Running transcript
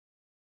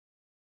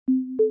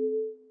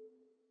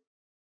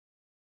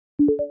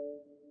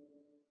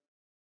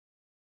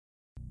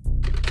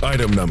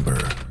Item Number: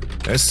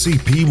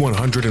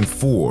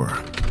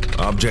 SCP-104.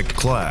 Object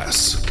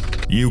Class: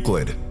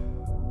 Euclid.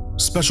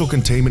 Special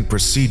Containment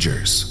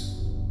Procedures: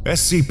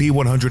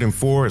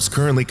 SCP-104 is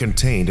currently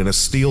contained in a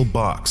steel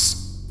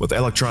box with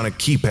electronic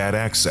keypad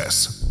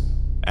access.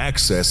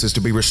 Access is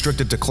to be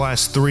restricted to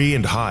Class 3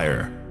 and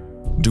higher.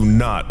 Do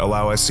not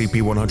allow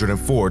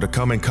SCP-104 to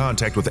come in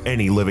contact with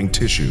any living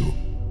tissue.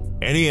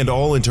 Any and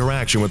all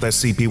interaction with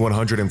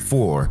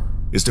SCP-104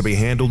 is to be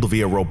handled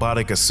via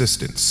robotic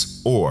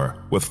assistance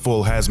or with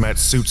full hazmat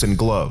suits and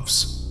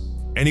gloves.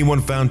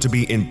 Anyone found to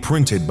be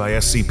imprinted by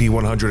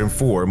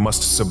SCP-104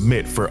 must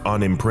submit for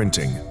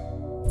unimprinting.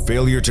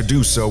 Failure to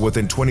do so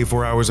within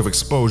 24 hours of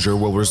exposure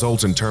will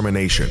result in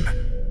termination.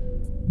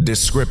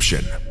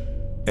 Description: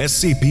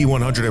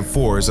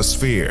 SCP-104 is a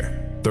sphere,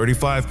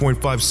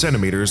 35.5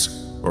 centimeters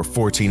or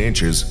 14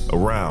 inches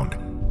around,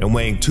 and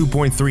weighing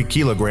 2.3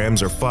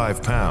 kilograms or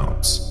 5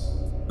 pounds.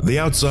 The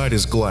outside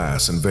is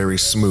glass and very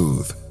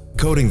smooth,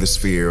 coating the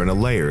sphere in a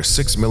layer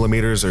 6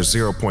 millimeters or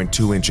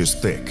 0.2 inches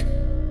thick.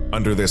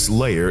 Under this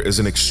layer is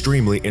an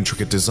extremely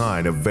intricate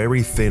design of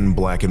very thin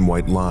black and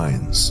white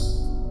lines.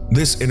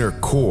 This inner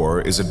core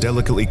is a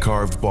delicately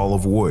carved ball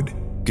of wood,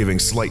 giving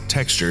slight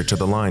texture to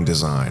the line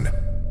design.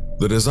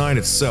 The design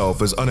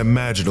itself is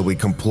unimaginably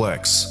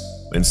complex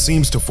and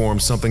seems to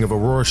form something of a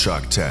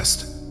Rorschach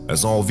test,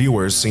 as all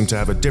viewers seem to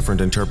have a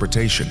different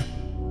interpretation.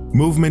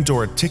 Movement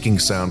or a ticking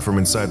sound from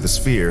inside the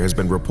sphere has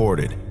been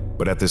reported,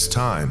 but at this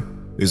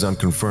time is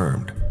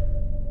unconfirmed.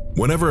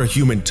 Whenever a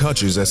human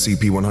touches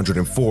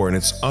SCP-104 in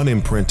its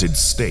unimprinted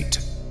state,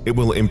 it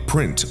will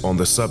imprint on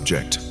the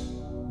subject.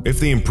 If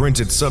the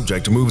imprinted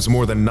subject moves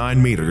more than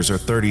 9 meters or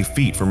 30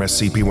 feet from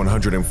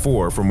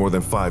SCP-104 for more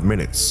than 5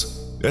 minutes,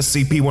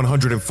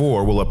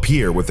 SCP-104 will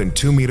appear within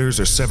 2 meters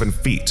or 7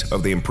 feet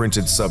of the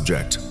imprinted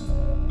subject.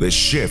 This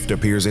shift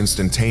appears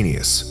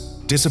instantaneous,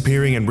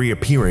 disappearing and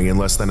reappearing in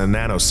less than a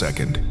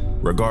nanosecond,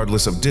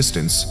 regardless of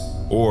distance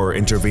or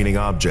intervening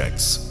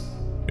objects.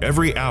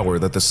 Every hour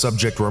that the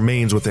subject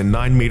remains within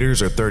 9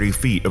 meters or 30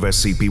 feet of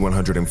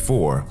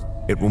SCP-104,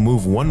 it will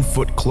move 1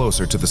 foot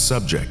closer to the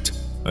subject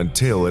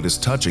until it is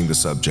touching the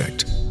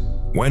subject.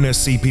 When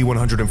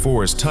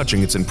SCP-104 is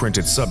touching its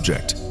imprinted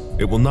subject,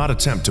 it will not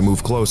attempt to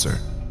move closer.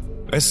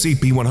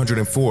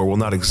 SCP-104 will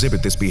not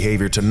exhibit this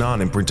behavior to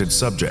non-imprinted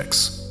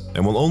subjects,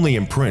 and will only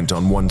imprint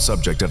on one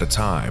subject at a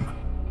time.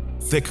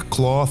 Thick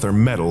cloth or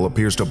metal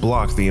appears to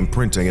block the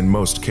imprinting in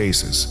most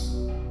cases.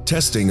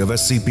 Testing of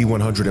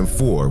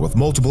SCP-104 with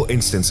multiple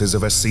instances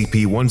of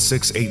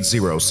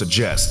SCP-1680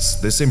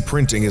 suggests this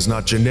imprinting is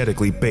not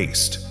genetically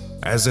based,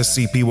 as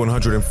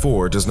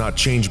SCP-104 does not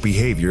change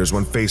behaviors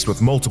when faced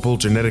with multiple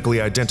genetically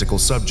identical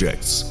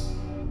subjects.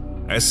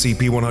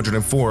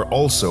 SCP-104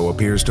 also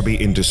appears to be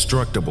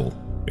indestructible,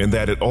 in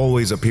that it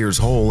always appears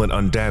whole and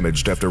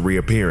undamaged after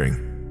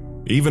reappearing.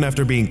 Even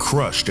after being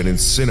crushed and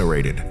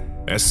incinerated,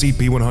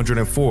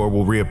 SCP-104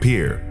 will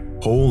reappear,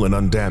 whole and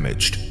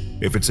undamaged,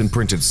 if its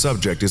imprinted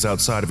subject is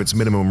outside of its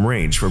minimum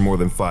range for more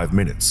than 5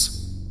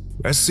 minutes.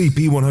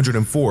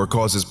 SCP-104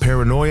 causes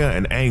paranoia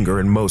and anger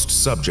in most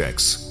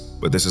subjects,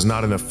 but this is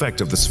not an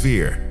effect of the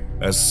sphere,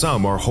 as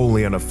some are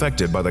wholly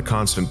unaffected by the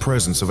constant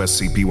presence of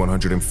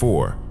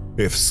SCP-104,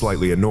 if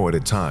slightly annoyed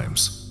at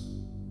times.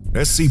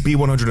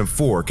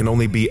 SCP-104 can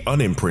only be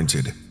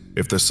unimprinted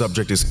if the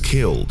subject is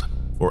killed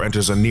or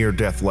enters a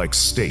near-death-like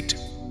state.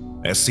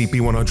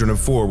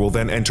 SCP-104 will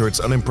then enter its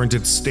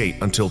unimprinted state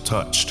until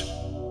touched.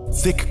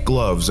 Thick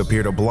gloves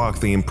appear to block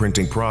the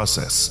imprinting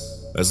process,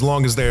 as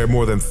long as they are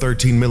more than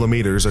 13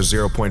 millimeters or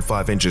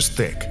 0.5 inches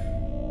thick.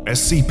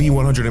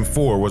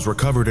 SCP-104 was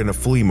recovered in a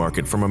flea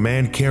market from a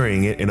man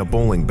carrying it in a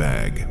bowling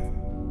bag.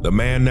 The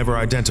man never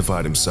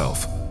identified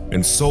himself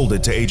and sold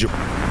it to Agent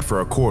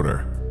for a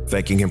quarter,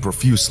 thanking him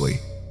profusely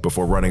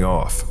before running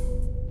off.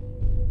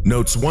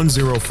 Notes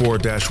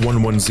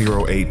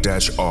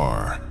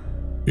 104-1108-R.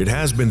 It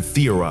has been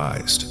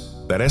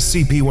theorized that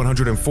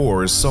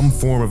SCP-104 is some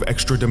form of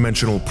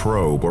extra-dimensional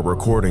probe or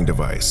recording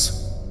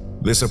device.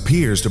 This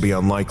appears to be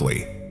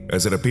unlikely,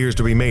 as it appears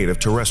to be made of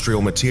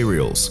terrestrial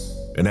materials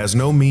and has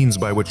no means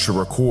by which to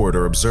record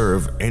or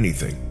observe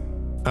anything.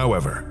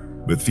 However,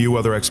 with few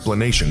other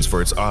explanations for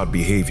its odd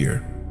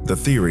behavior, the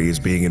theory is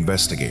being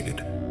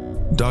investigated.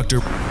 Dr.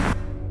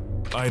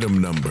 Item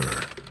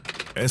Number: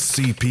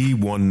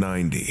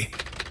 SCP-190.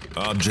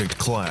 Object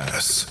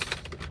Class: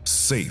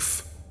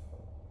 Safe.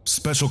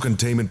 Special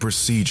Containment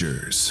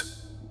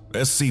Procedures: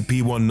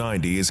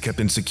 SCP-190 is kept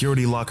in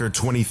Security Locker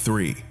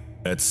 23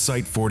 at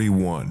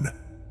Site-41.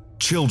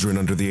 Children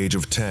under the age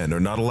of 10 are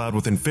not allowed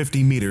within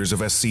 50 meters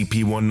of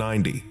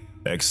SCP-190,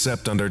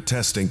 except under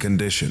testing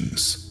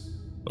conditions.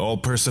 All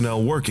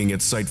personnel working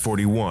at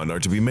Site-41 are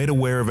to be made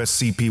aware of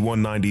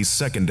SCP-190's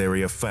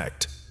secondary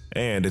effect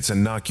and its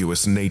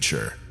innocuous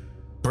nature.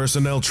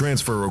 Personnel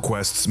transfer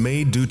requests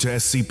made due to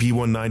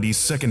SCP-190's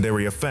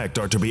secondary effect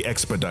are to be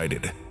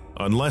expedited,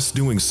 unless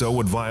doing so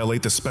would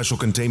violate the special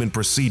containment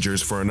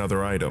procedures for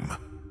another item.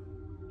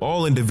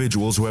 All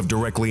individuals who have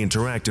directly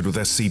interacted with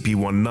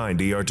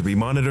SCP-190 are to be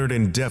monitored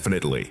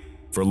indefinitely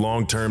for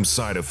long-term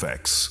side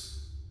effects.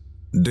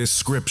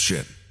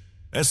 Description: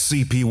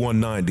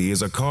 SCP-190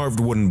 is a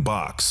carved wooden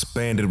box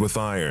banded with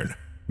iron,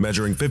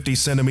 measuring 50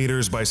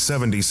 centimeters by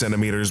 70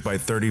 centimeters by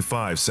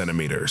 35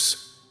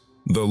 centimeters.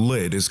 The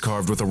lid is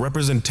carved with a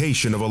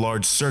representation of a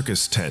large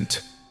circus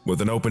tent, with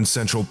an open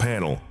central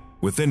panel,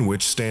 within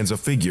which stands a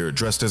figure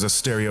dressed as a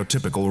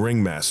stereotypical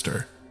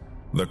ringmaster.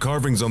 The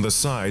carvings on the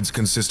sides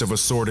consist of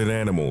assorted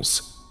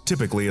animals,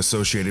 typically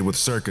associated with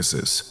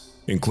circuses,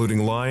 including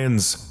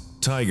lions,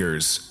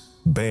 tigers,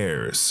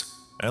 bears,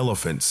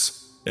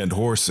 elephants, and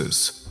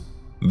horses.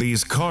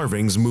 These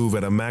carvings move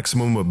at a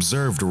maximum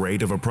observed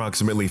rate of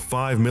approximately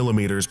 5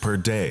 millimeters per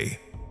day,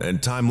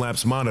 and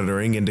time-lapse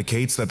monitoring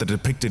indicates that the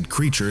depicted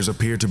creatures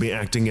appear to be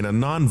acting in a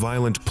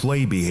non-violent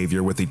play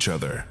behavior with each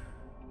other.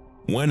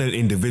 When an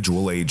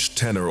individual aged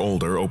 10 or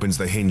older opens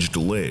the hinged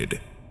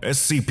lid,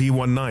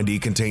 SCP-190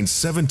 contains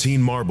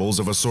 17 marbles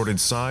of assorted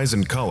size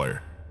and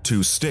color,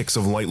 2 sticks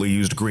of lightly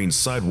used green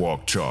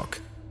sidewalk chalk,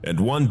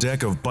 and 1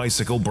 deck of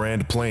bicycle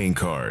brand playing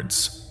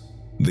cards.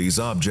 These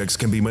objects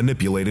can be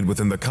manipulated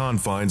within the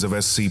confines of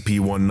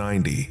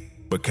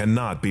SCP-190, but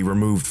cannot be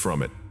removed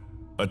from it.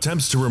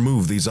 Attempts to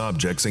remove these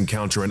objects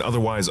encounter an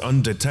otherwise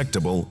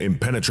undetectable,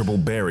 impenetrable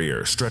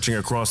barrier stretching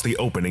across the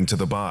opening to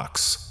the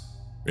box.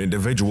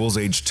 Individuals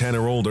aged 10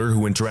 or older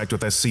who interact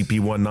with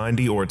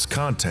SCP-190 or its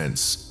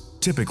contents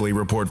typically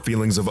report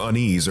feelings of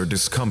unease or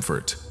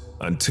discomfort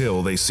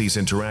until they cease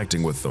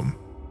interacting with them.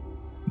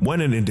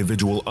 When an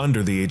individual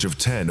under the age of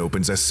 10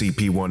 opens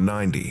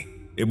SCP-190,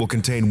 it will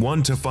contain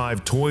 1 to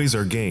 5 toys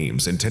or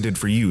games intended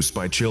for use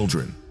by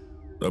children.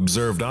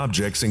 Observed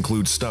objects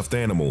include stuffed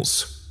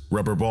animals,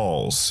 rubber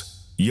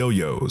balls,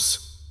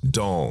 yo-yos,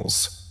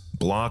 dolls,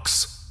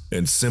 blocks,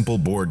 and simple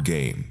board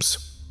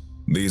games.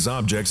 These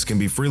objects can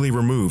be freely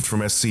removed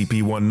from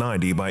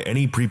SCP-190 by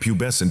any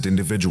prepubescent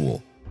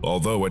individual,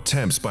 although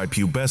attempts by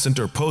pubescent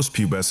or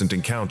post-pubescent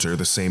encounter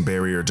the same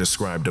barrier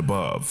described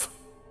above.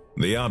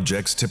 The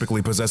objects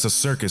typically possess a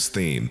circus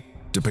theme,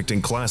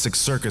 depicting classic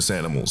circus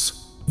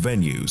animals,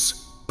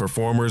 venues,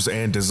 performers,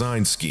 and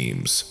design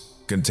schemes,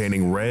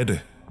 containing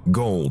red,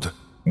 gold,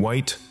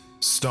 white,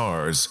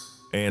 stars,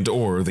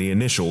 and/or the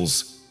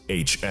initials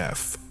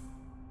HF.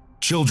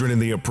 Children in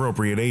the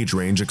appropriate age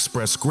range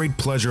express great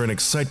pleasure and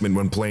excitement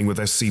when playing with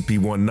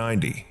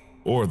SCP-190,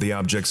 or the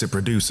objects it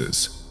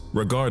produces,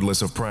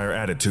 regardless of prior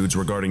attitudes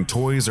regarding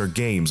toys or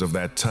games of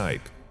that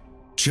type.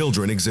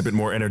 Children exhibit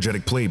more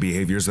energetic play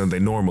behaviors than they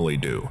normally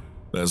do,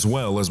 as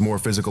well as more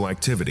physical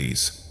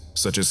activities,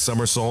 such as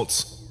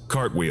somersaults,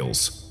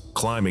 cartwheels,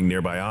 climbing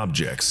nearby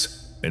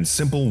objects, and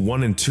simple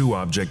 1 and 2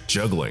 object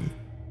juggling.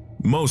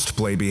 Most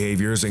play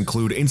behaviors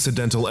include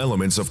incidental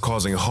elements of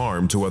causing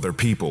harm to other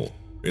people,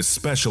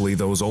 especially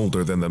those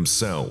older than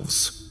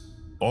themselves.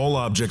 All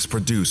objects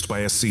produced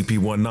by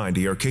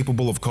SCP-190 are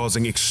capable of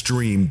causing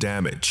extreme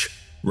damage,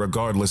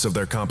 regardless of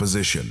their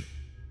composition.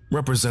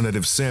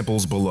 Representative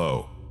samples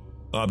below.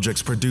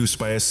 Objects produced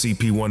by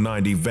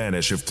SCP-190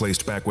 vanish if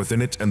placed back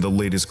within it and the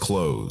lid is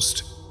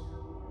closed.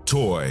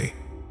 Toy: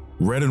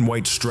 red and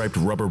white striped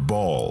rubber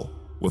ball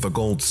with a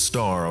gold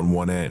star on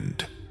one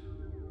end.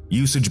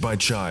 Usage by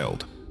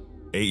child: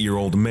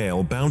 8-year-old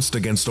male bounced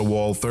against a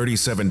wall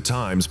 37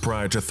 times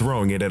prior to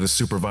throwing it at a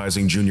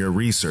supervising junior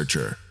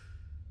researcher.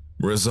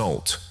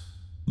 Result: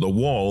 the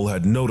wall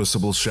had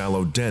noticeable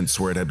shallow dents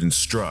where it had been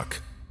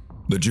struck.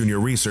 The junior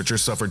researcher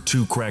suffered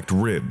 2 cracked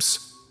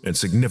ribs and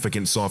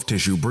significant soft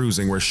tissue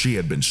bruising where she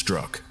had been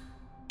struck.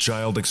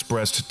 Child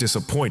expressed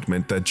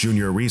disappointment that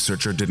junior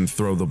researcher didn't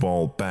throw the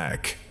ball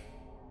back.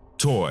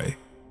 Toy: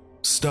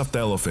 stuffed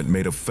elephant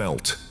made of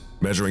felt,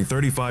 measuring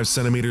 35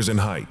 centimeters in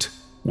height,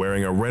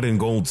 wearing a red and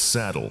gold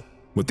saddle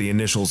with the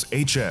initials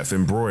HF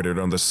embroidered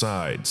on the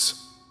sides.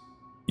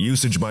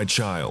 Usage by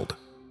child: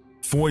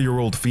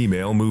 4-year-old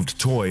female moved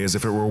toy as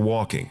if it were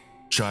walking,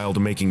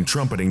 child making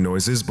trumpeting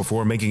noises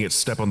before making it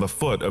step on the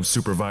foot of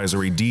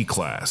supervisory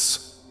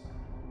D-Class.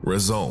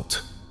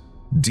 Result: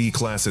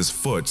 D-Class's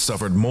foot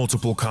suffered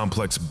multiple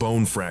complex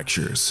bone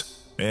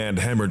fractures and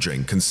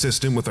hemorrhaging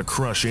consistent with a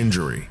crush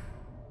injury.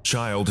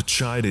 Child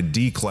chided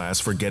D-Class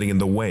for getting in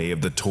the way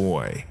of the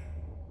toy.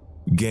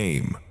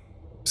 Game: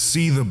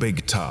 See the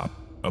Big Top,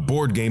 a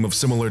board game of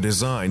similar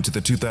design to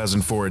the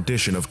 2004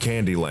 edition of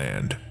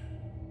Candyland.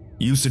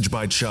 Usage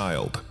by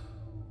child: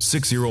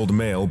 6-year-old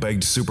male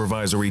begged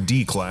supervisory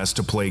D-Class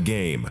to play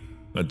game,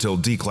 until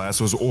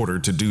D-Class was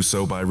ordered to do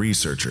so by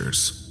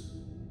researchers.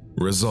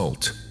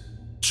 Result: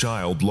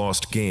 child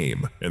lost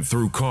game and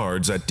threw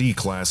cards at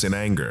D-Class in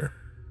anger.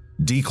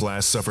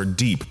 D-Class suffered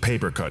deep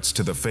paper cuts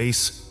to the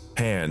face,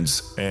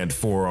 hands, and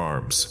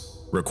forearms,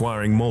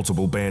 requiring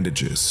multiple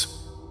bandages.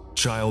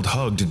 Child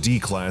hugged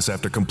D-Class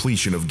after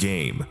completion of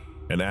game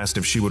and asked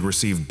if she would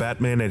receive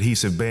Batman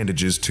adhesive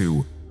bandages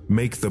to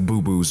make the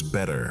boo-boos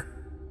better.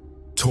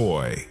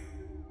 Toy: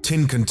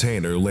 tin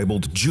container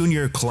labeled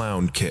Junior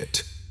Clown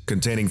Kit,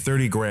 containing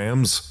 30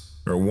 grams,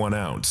 or 1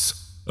 ounce,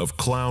 of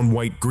clown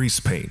white grease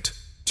paint,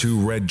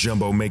 2 red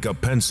jumbo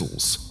makeup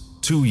pencils,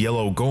 2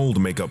 yellow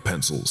gold makeup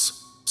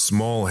pencils,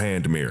 small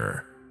hand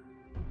mirror.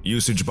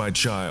 Usage by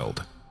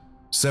child: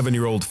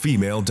 7-year-old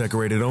female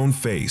decorated own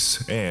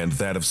face and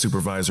that of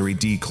supervisory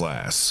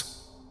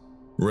D-Class.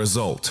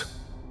 Result: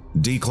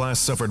 D-Class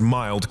suffered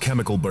mild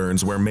chemical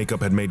burns where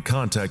makeup had made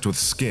contact with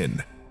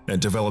skin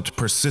and developed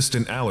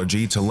persistent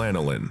allergy to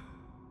lanolin.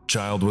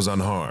 Child was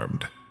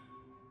unharmed.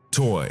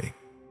 Toy: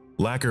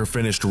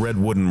 lacquer-finished red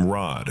wooden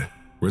rod,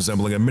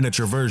 resembling a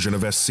miniature version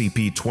of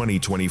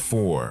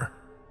SCP-2024.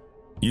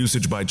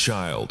 Usage by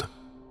child: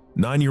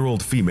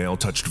 9-year-old female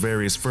touched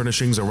various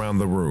furnishings around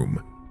the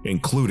room,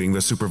 including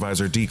the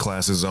Supervisor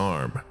D-Class's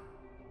arm.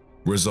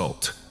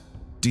 Result: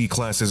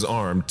 D-Class's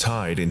arm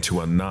tied into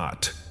a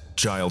knot.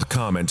 Child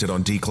commented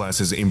on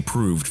D-Class's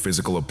improved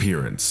physical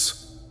appearance.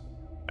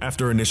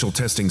 After initial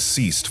testing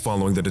ceased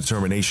following the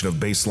determination of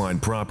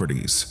baseline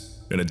properties,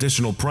 an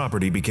additional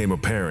property became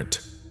apparent.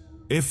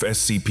 If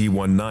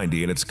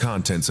SCP-190 and its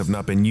contents have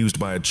not been used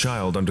by a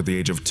child under the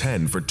age of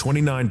 10 for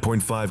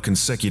 29.5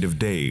 consecutive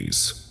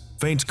days,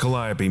 faint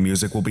calliope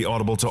music will be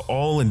audible to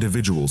all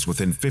individuals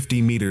within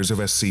 50 meters of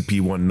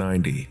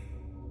SCP-190.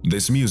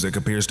 This music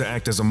appears to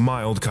act as a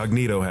mild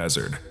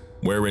cognitohazard,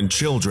 wherein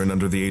children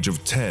under the age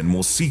of 10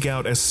 will seek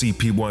out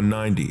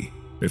SCP-190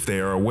 if they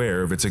are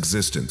aware of its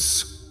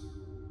existence.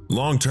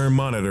 Long-term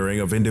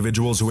monitoring of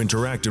individuals who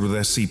interacted with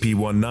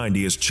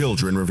SCP-190 as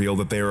children reveal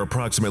that they are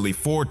approximately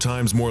 4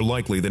 times more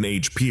likely than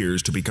age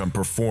peers to become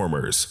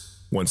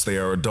performers once they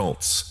are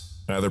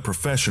adults, either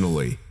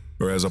professionally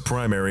or as a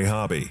primary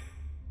hobby.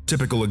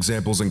 Typical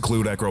examples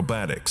include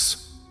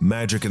acrobatics,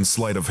 magic and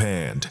sleight of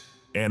hand,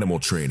 animal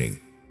training,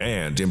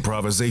 and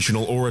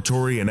improvisational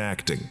oratory and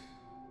acting.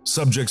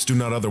 Subjects do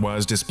not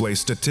otherwise display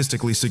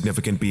statistically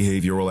significant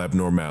behavioral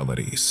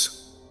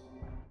abnormalities.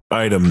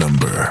 Item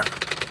Number: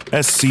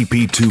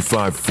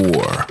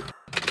 SCP-254.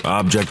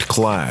 Object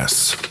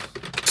Class: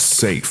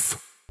 Safe.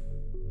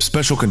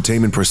 Special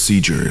Containment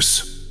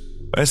Procedures: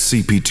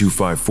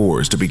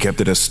 SCP-254 is to be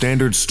kept in a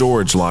standard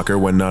storage locker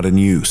when not in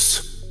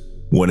use.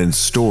 When in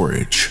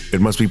storage, it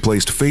must be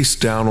placed face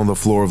down on the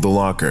floor of the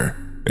locker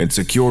and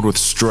secured with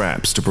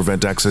straps to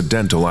prevent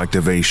accidental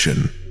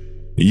activation.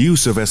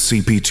 Use of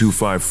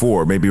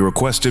SCP-254 may be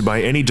requested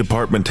by any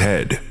department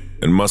head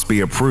and must be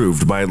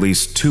approved by at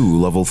least 2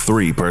 Level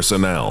 3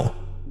 personnel.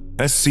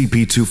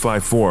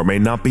 SCP-254 may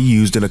not be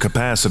used in a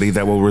capacity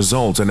that will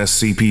result in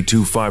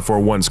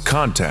SCP-2541's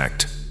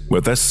contact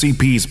with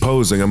SCPs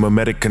posing a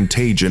memetic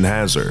contagion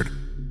hazard.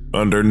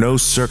 Under no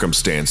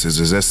circumstances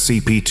is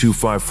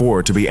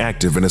SCP-254 to be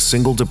active in a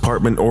single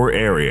department or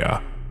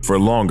area for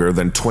longer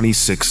than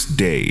 26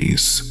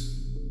 days.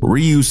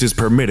 Reuse is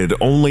permitted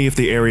only if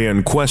the area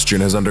in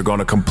question has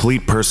undergone a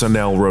complete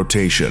personnel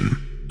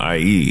rotation,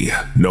 i.e.,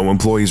 no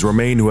employees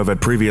remain who have had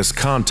previous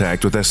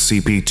contact with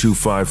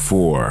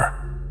SCP-254.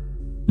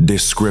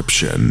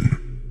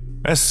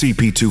 Description: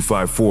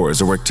 SCP-254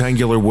 is a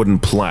rectangular wooden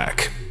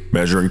plaque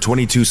measuring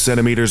 22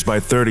 centimeters by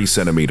 30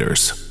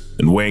 centimeters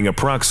and weighing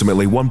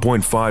approximately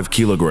 1.5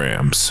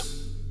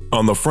 kilograms.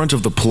 On the front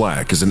of the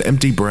plaque is an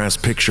empty brass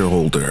picture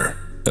holder,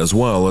 as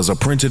well as a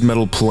printed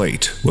metal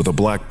plate with a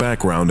black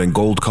background and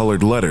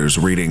gold-colored letters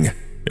reading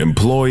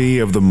Employee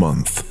of the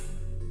Month.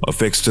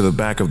 Affixed to the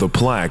back of the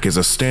plaque is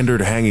a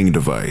standard hanging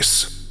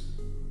device.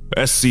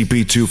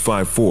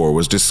 SCP-254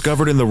 was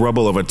discovered in the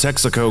rubble of a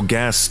Texaco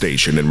gas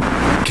station in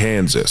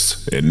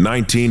Kansas in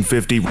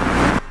 1950.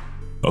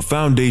 A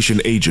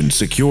Foundation agent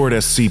secured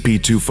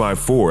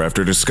SCP-254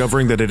 after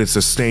discovering that it had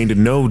sustained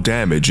no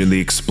damage in the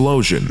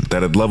explosion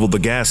that had leveled the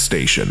gas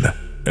station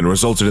and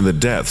resulted in the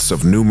deaths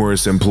of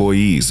numerous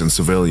employees and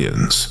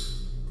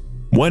civilians.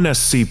 When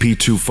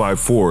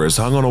SCP-254 is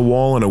hung on a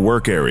wall in a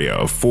work area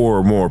of 4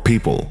 or more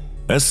people,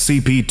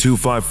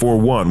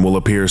 SCP-2541 will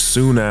appear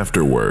soon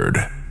afterward.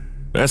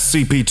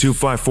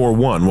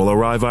 SCP-2541 will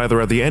arrive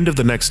either at the end of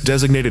the next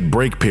designated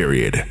break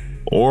period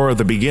or at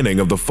the beginning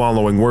of the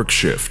following work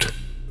shift.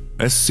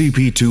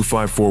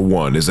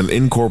 SCP-2541 is an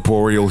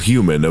incorporeal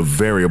human of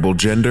variable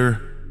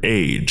gender,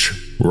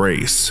 age,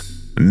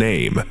 race,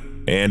 name,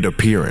 and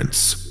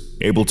appearance,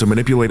 able to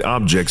manipulate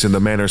objects in the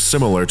manner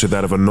similar to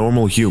that of a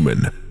normal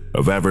human,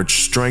 of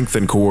average strength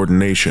and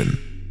coordination.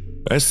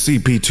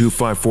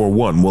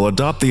 SCP-2541 will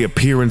adopt the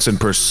appearance and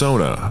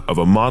persona of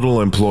a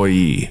model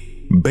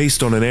employee,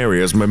 based on an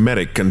area's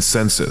memetic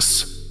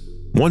consensus.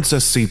 Once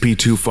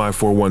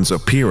SCP-2541's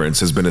appearance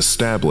has been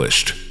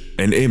established,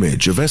 an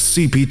image of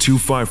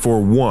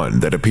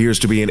SCP-2541 that appears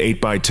to be an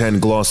 8x10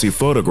 glossy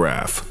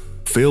photograph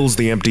fills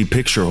the empty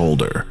picture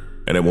holder,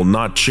 and it will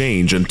not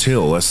change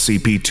until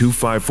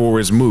SCP-254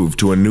 is moved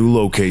to a new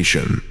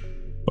location.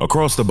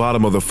 Across the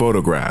bottom of the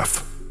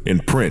photograph, in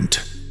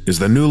print, is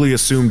the newly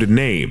assumed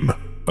name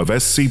of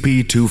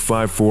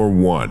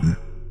SCP-2541.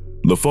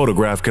 The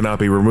photograph cannot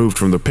be removed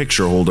from the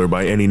picture holder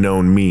by any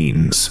known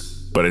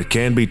means, but it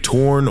can be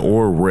torn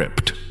or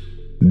ripped.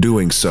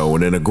 Doing so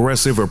in an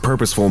aggressive or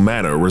purposeful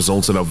manner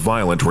results in a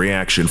violent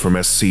reaction from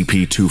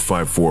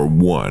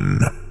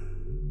SCP-2541.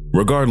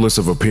 Regardless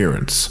of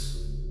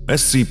appearance,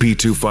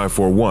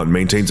 SCP-2541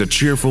 maintains a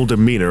cheerful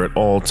demeanor at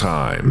all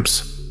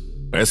times.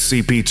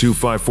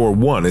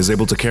 SCP-2541 is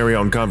able to carry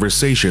on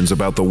conversations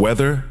about the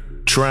weather,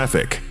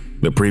 traffic,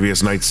 the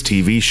previous night's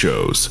TV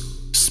shows,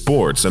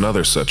 sports, and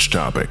other such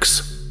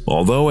topics.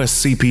 although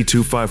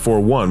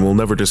SCP-2541 will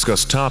never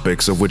discuss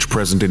topics of which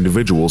present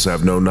individuals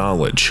have no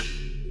knowledge.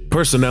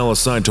 Personnel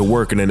assigned to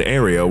work in an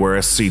area where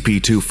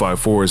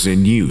SCP-254 is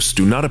in use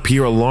do not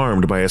appear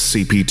alarmed by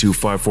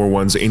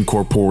SCP-2541's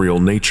incorporeal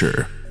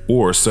nature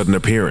or sudden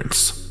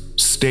appearance,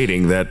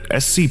 stating that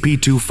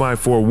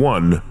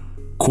SCP-2541,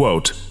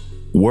 quote,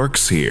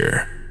 works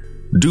here,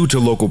 due to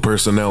local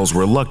personnel's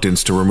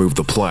reluctance to remove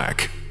the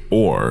plaque,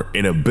 or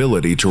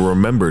inability to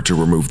remember to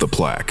remove the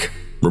plaque.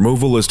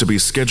 Removal is to be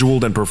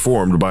scheduled and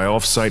performed by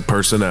off-site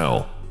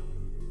personnel.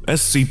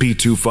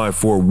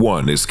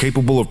 SCP-2541 is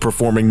capable of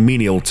performing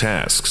menial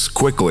tasks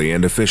quickly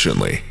and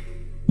efficiently.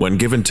 When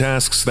given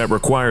tasks that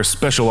require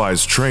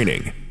specialized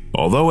training,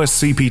 although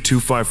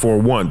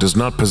SCP-2541 does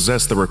not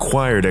possess the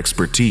required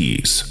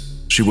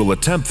expertise, she will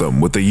attempt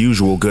them with the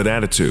usual good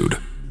attitude,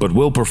 but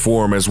will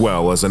perform as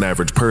well as an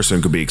average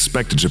person could be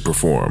expected to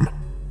perform.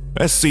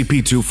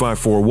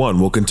 SCP-2541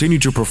 will continue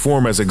to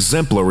perform as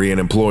exemplary an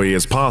employee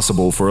as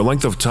possible for a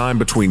length of time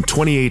between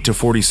 28 to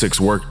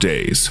 46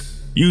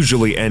 workdays,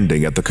 usually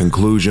ending at the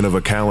conclusion of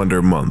a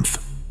calendar month.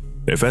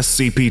 If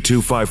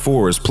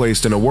SCP-254 is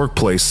placed in a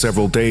workplace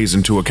several days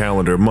into a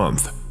calendar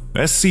month,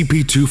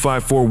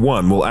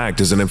 SCP-2541 will act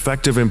as an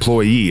effective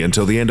employee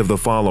until the end of the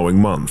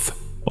following month,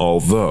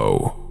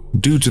 although,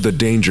 due to the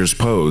dangers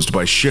posed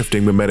by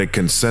shifting mimetic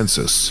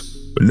consensus,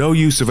 no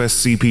use of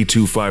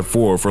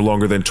SCP-254 for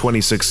longer than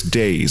 26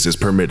 days is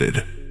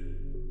permitted.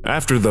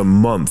 After the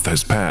month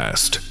has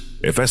passed,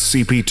 if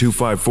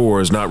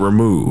SCP-254 is not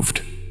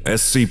removed,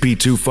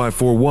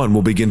 SCP-2541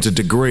 will begin to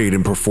degrade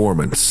in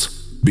performance,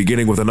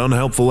 beginning with an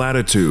unhelpful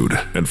attitude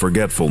and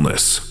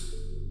forgetfulness.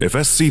 If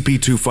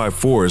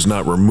SCP-254 is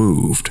not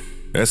removed,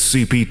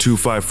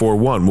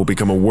 SCP-2541 will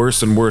become a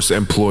worse and worse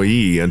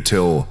employee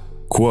until,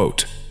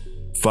 quote,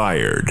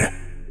 fired.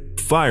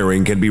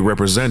 Firing can be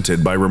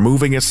represented by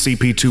removing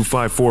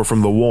SCP-254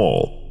 from the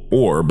wall,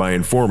 or by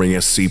informing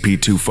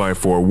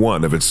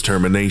SCP-2541 of its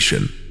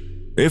termination.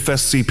 If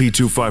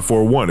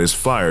SCP-2541 is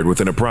fired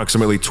within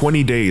approximately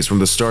 20 days from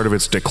the start of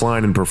its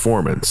decline in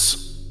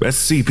performance,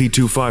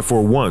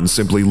 SCP-2541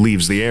 simply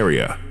leaves the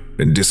area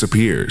and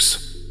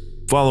disappears.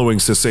 Following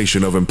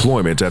cessation of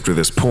employment after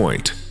this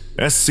point,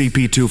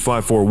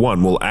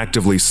 SCP-2541 will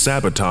actively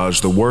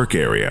sabotage the work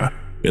area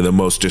in the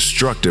most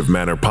destructive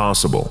manner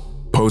possible,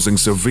 posing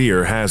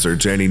severe hazard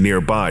to any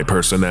nearby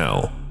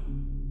personnel.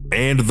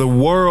 And the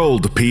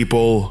world,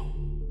 people!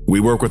 We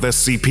work with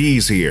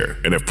SCPs here,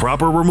 and if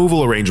proper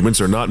removal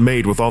arrangements are not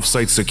made with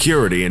off-site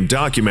security and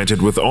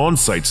documented with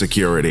on-site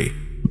security,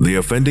 the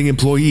offending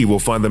employee will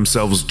find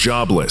themselves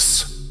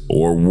jobless,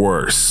 or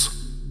worse.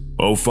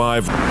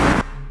 05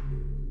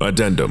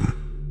 Addendum.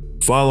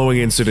 Following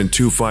Incident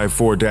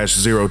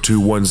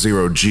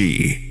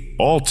 254-0210G,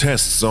 all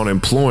tests on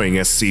employing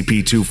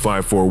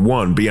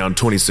SCP-2541 beyond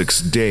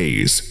 26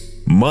 days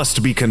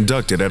must be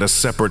conducted at a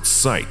separate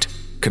site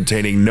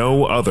containing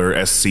no other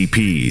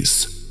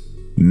SCPs.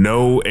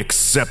 No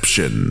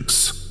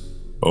exceptions.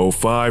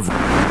 05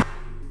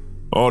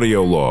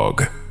 Audio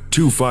Log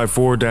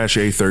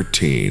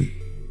 254-A13.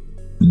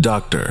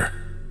 Doctor.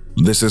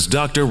 This is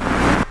Dr.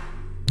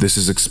 This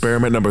is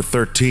experiment number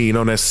 13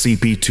 on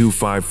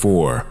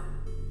SCP-254.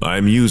 I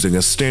am using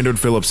a standard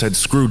Phillips head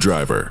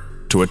screwdriver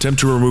to attempt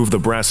to remove the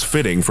brass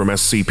fitting from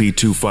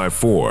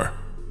SCP-254.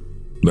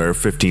 There are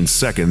 15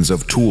 seconds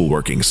of tool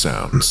working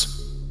sounds.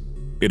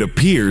 It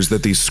appears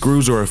that these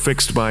screws are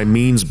affixed by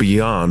means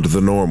beyond the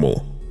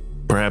normal,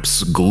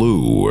 perhaps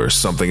glue or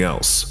something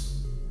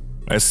else.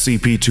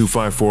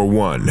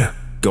 SCP-2541,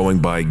 going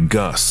by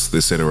Gus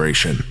this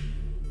iteration.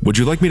 Would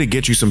you like me to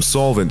get you some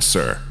solvent,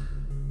 sir?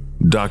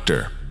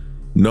 Doctor.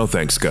 No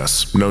thanks,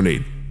 Gus. No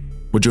need.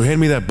 Would you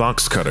hand me that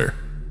box cutter?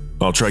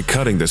 I'll try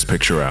cutting this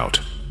picture out.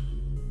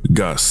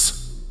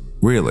 Gus.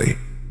 Really?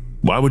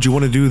 Why would you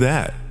want to do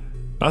that?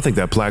 I think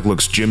that plaque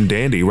looks Jim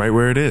Dandy right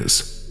where it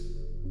is.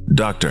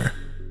 Doctor.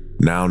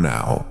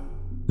 Now.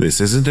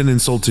 This isn't an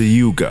insult to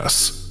you,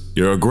 Gus.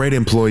 You're a great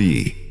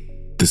employee.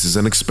 This is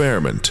an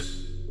experiment.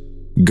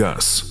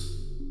 Gus.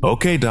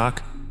 Okay,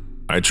 Doc.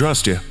 I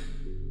trust you.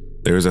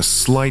 There is a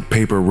slight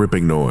paper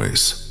ripping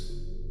noise.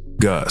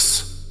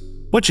 Gus.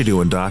 What you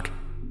doing, Doc?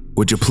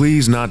 Would you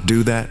please not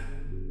do that?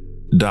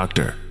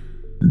 Doctor.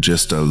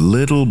 Just a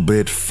little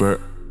bit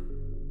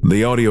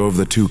The audio of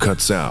the two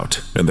cuts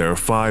out, and there are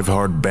 5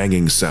 hard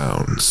banging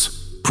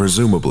sounds.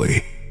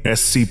 Presumably,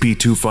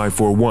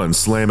 SCP-2541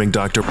 slamming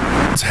Dr.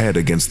 's head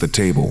against the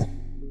table.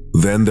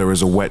 Then there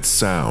is a wet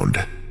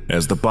sound,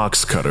 as the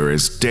box cutter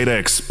is data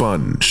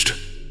expunged.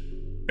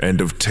 End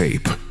of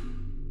tape.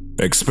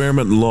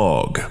 Experiment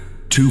Log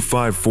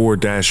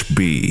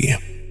 254-B.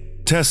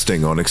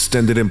 Testing on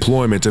extended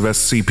employment of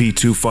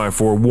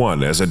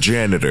SCP-2541 as a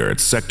janitor at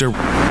Sector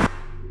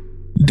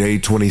Day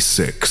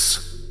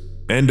 26.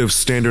 End of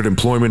standard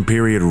employment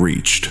period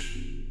reached.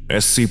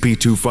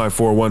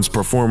 SCP-2541's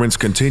performance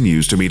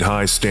continues to meet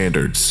high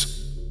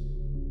standards.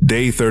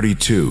 Day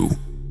 32.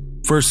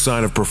 First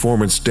sign of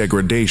performance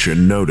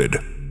degradation noted.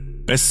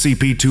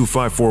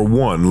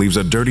 SCP-2541 leaves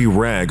a dirty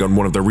rag on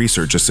one of the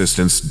research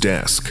assistant's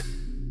desk.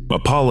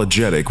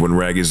 apologetic when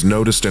Rag is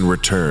noticed and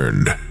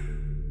returned.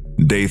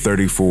 Day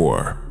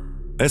 34.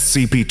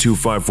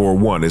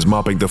 SCP-2541 is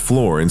mopping the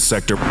floor in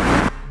Sector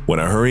when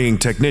a hurrying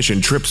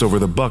technician trips over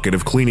the bucket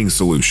of cleaning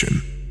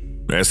solution.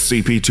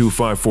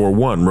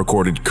 SCP-2541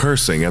 recorded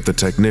cursing at the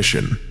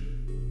technician.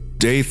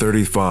 Day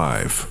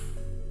 35.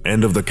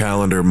 End of the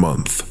calendar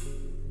month.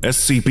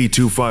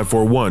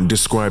 SCP-2541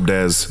 described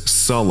as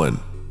sullen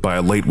by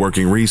a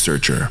late-working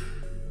researcher.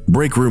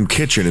 Break room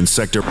kitchen in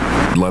Sector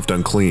left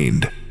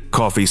uncleaned.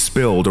 Coffee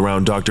spilled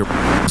around Dr.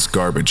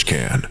 garbage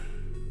can.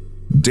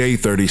 Day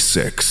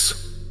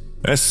 36.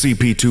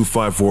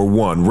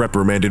 SCP-2541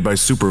 reprimanded by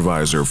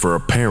supervisor for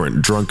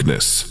apparent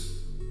drunkenness.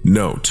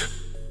 Note: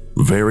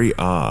 very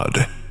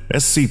odd.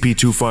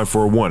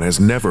 SCP-2541 has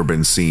never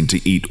been seen to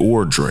eat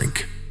or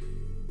drink.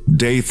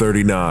 Day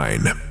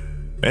 39.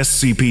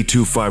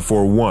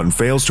 SCP-2541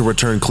 fails to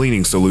return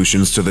cleaning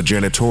solutions to the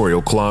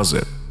janitorial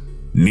closet.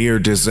 Near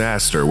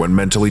disaster when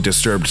mentally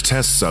disturbed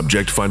test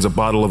subject finds a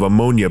bottle of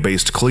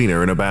ammonia-based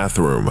cleaner in a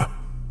bathroom.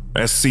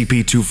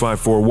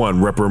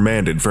 SCP-2541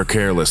 reprimanded for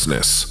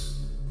carelessness.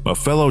 A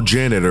fellow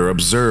janitor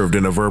observed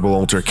in a verbal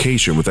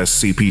altercation with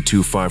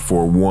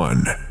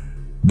SCP-2541.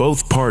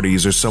 Both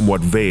parties are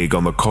somewhat vague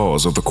on the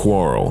cause of the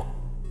quarrel.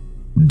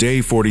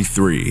 Day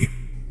 43.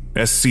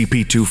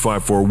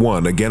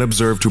 SCP-2541 again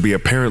observed to be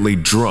apparently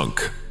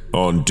drunk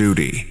on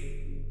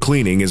duty.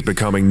 Cleaning is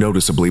becoming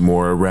noticeably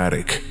more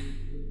erratic.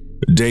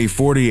 Day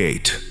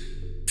 48.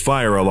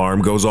 Fire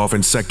alarm goes off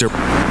in Sector.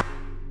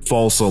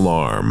 False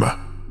alarm.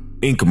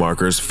 Ink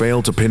markers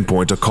fail to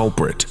pinpoint a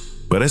culprit,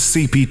 but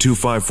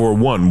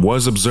SCP-2541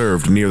 was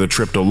observed near the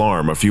tripped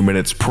alarm a few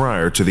minutes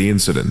prior to the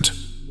incident.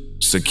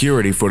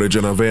 Security footage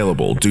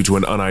unavailable due to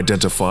an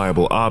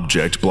unidentifiable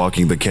object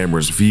blocking the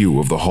camera's view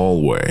of the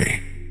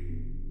hallway.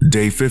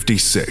 Day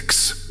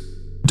 56.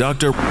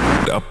 Dr.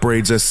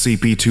 upbraids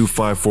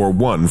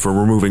SCP-2541 for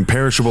removing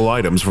perishable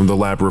items from the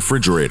lab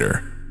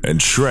refrigerator and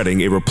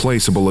shredding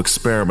irreplaceable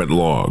experiment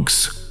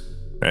logs.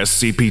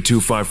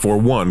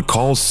 SCP-2541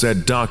 calls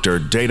said doctor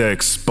data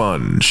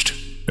expunged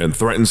and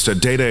threatens to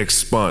data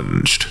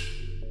expunged.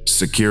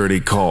 Security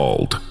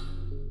called.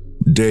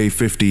 Day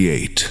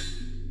 58.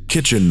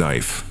 Kitchen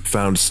knife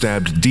found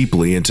stabbed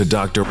deeply into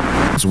Dr.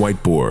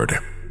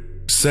 whiteboard.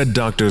 Said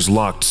doctor's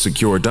locked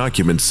secure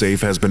document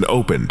safe has been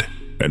opened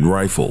and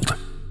rifled.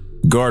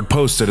 Guard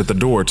posted at the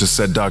door to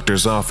said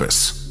doctor's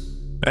office.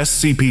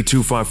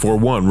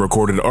 SCP-2541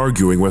 recorded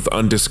arguing with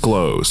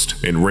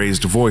undisclosed in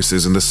raised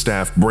voices in the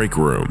staff break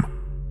room.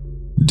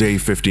 Day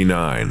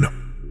 59.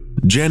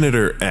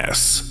 Janitor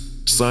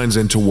S signs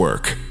into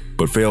work,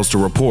 but fails to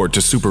report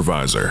to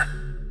supervisor.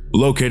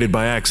 Located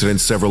by accident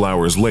several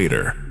hours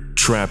later,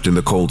 trapped in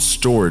the cold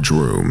storage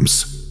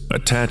rooms,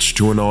 attached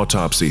to an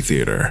autopsy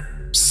theater,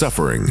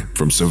 suffering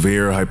from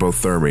severe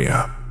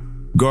hypothermia.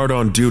 Guard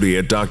on duty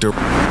at Dr.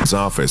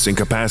 office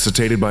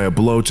incapacitated by a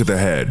blow to the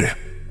head.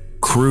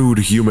 Crude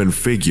human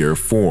figure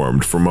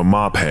formed from a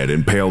mop head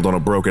impaled on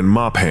a broken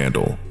mop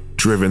handle,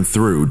 driven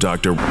through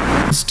Dr.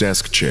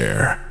 desk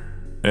chair.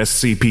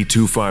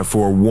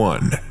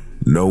 SCP-2541,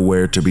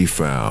 nowhere to be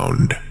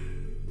found.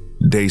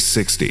 Day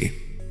 60.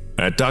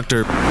 At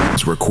Dr.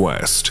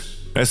 request,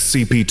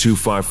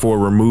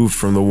 SCP-254 removed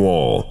from the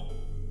wall.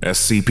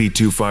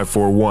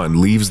 SCP-2541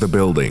 leaves the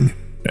building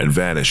and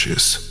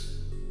vanishes.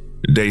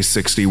 Day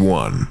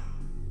 61.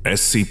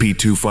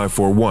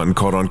 SCP-2541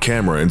 caught on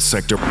camera in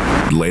Sector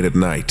late at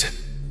night.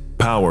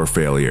 Power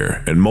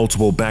failure and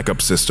multiple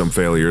backup system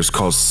failures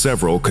caused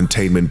several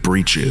containment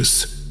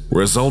breaches,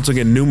 resulting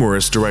in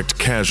numerous direct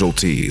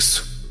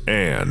casualties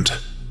and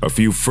a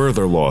few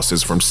further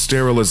losses from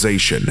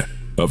sterilization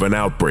of an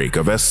outbreak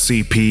of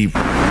SCP.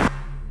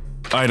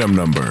 Item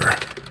number: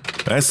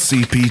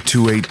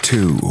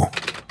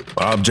 SCP-282.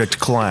 Object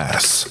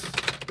Class: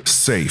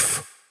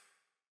 Safe.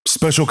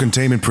 Special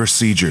Containment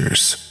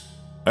Procedures: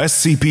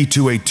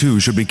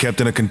 SCP-282 should be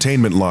kept in a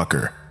containment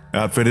locker,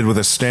 outfitted with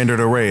a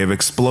standard array of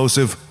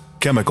explosive,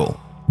 chemical,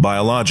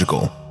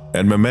 biological,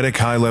 and memetic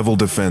high-level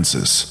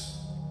defenses.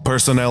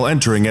 Personnel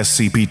entering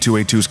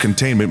SCP-282's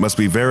containment must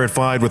be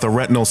verified with a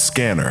retinal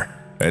scanner,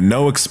 and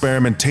no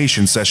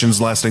experimentation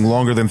sessions lasting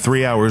longer than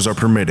 3 hours are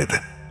permitted.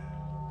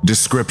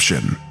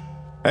 Description: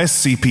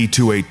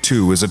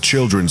 SCP-282 is a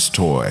children's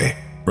toy,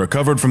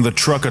 recovered from the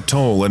Truk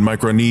Atoll in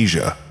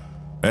Micronesia.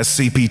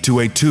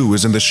 SCP-282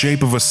 is in the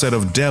shape of a set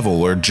of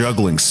devil or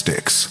juggling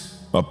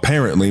sticks,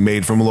 apparently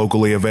made from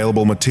locally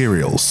available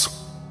materials.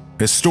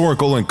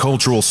 Historical and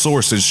cultural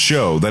sources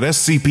show that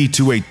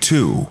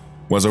SCP-282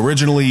 was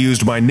originally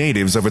used by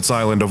natives of its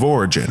island of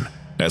origin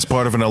as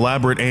part of an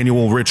elaborate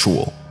annual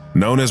ritual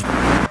known as,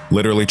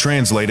 literally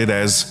translated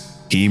as,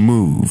 he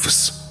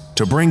moves,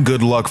 to bring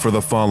good luck for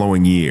the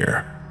following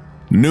year.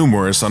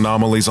 Numerous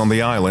anomalies on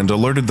the island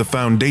alerted the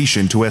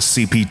Foundation to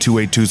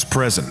SCP-282's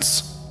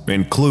presence,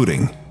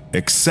 including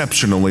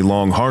exceptionally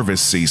long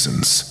harvest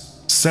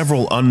seasons,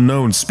 several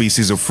unknown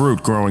species of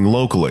fruit growing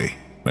locally,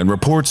 and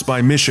reports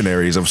by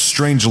missionaries of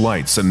strange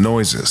lights and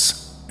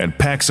noises, and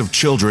packs of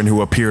children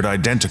who appeared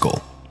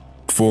identical.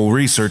 Full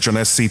research on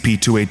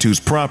SCP-282's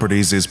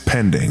properties is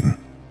pending.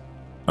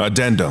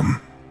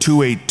 Addendum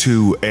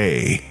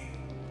 282-A.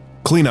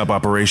 Cleanup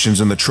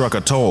operations in the Truck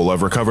Atoll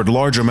have recovered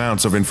large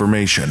amounts of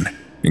information,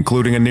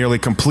 including a nearly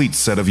complete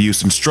set of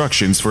use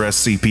instructions for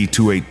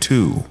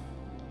SCP-282.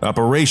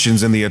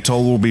 Operations in the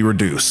atoll will be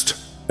reduced,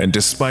 and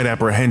despite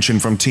apprehension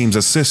from teams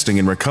assisting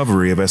in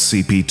recovery of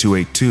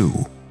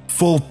SCP-282,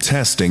 full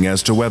testing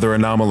as to whether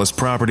anomalous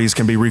properties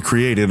can be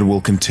recreated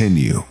will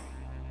continue.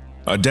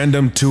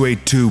 Addendum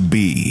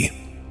 282-B.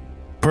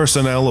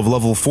 Personnel of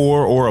Level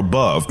 4 or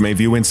above may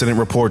view Incident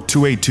Report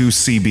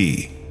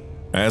 282-CB.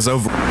 As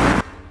of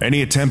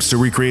any attempts to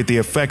recreate the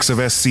effects of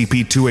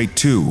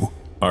SCP-282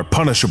 are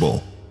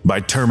punishable by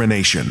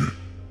termination.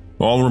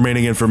 All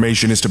remaining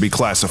information is to be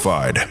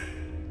classified.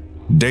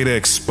 Data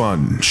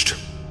expunged.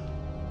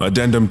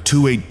 Addendum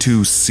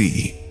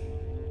 282-C.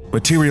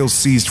 Materials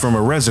seized from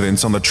a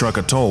residence on the Truck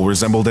Atoll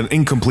resembled an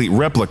incomplete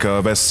replica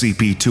of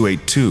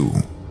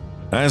SCP-282.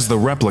 As the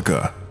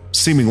replica,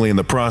 seemingly in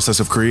the process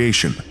of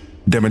creation,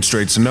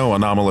 demonstrates no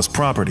anomalous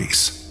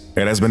properties,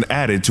 it has been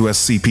added to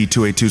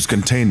SCP-282's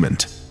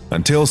containment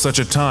until such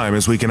a time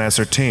as we can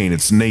ascertain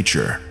its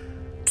nature.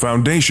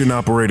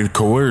 Foundation-operated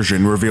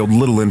coercion revealed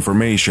little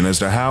information as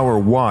to how or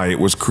why it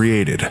was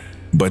created,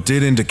 but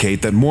did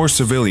indicate that more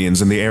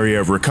civilians in the area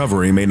of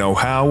recovery may know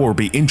how or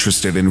be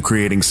interested in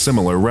creating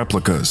similar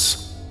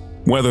replicas.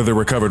 Whether the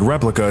recovered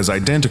replica is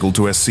identical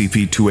to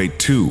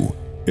SCP-282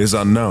 is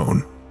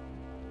unknown.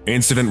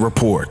 Incident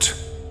Report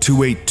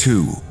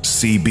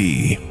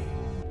 282-CB.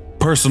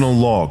 Personal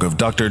Log of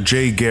Dr.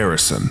 J.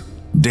 Garrison,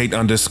 date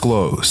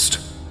undisclosed.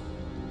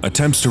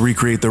 Attempts to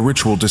recreate the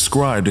ritual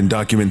described in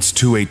documents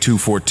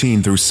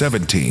 282-14 through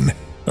 17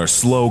 are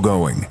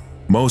slow-going,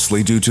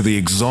 mostly due to the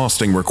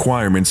exhausting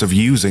requirements of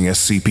using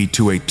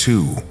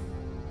SCP-282.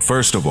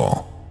 First of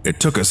all, it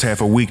took us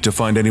half a week to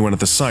find anyone at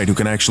the site who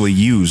can actually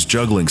use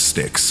juggling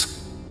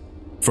sticks.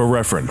 For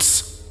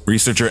reference,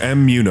 researcher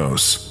M.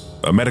 Munoz,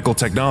 a medical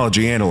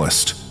technology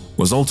analyst,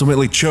 was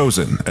ultimately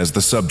chosen as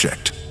the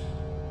subject.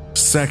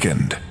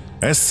 Second,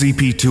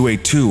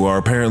 SCP-282 are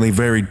apparently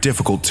very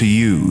difficult to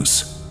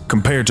use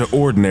compared to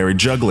ordinary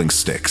juggling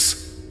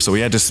sticks, so we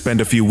had to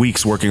spend a few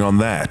weeks working on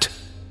that.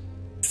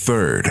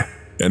 Third,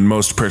 and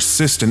most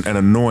persistent and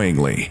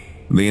annoyingly,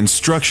 the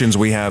instructions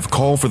we have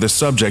call for the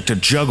subject to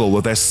juggle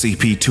with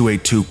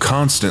SCP-282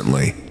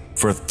 constantly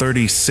for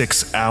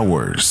 36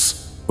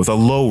 hours, with a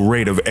low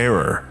rate of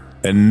error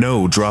and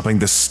no dropping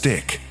the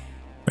stick.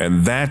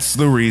 And that's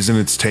the reason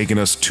it's taken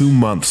us 2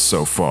 months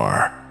so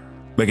far.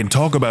 They can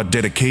talk about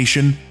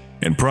dedication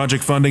and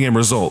project funding and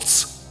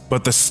results,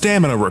 but the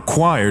stamina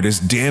required is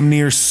damn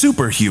near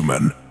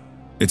superhuman.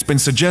 It's been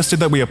suggested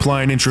that we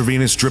apply an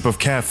intravenous drip of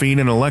caffeine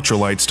and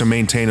electrolytes to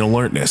maintain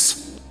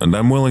alertness, and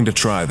I'm willing to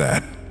try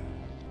that.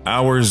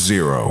 Hour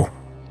 0.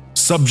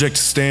 Subject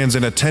stands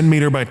in a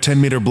 10-meter by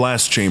 10-meter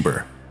blast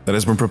chamber that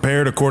has been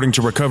prepared according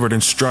to recovered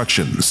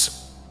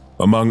instructions.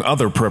 Among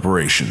other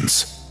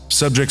preparations,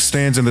 subject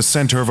stands in the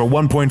center of a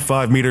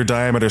 1.5-meter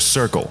diameter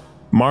circle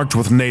marked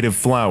with native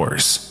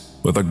flowers,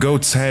 with a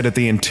goat's head at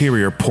the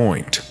interior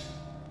point.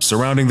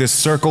 Surrounding this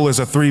circle is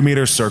a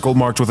 3-meter circle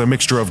marked with a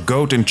mixture of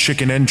goat and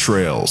chicken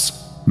entrails,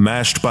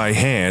 mashed by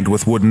hand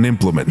with wooden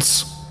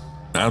implements.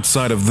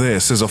 Outside of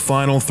this is a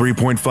final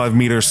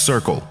 3.5-meter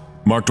circle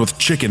marked with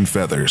chicken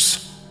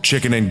feathers,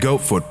 chicken and goat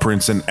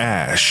footprints and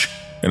ash,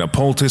 and a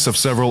poultice of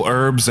several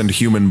herbs and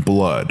human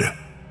blood.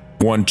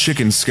 1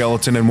 chicken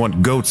skeleton and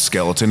 1 goat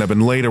skeleton have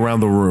been laid around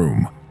the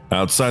room,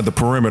 outside the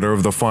perimeter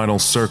of the final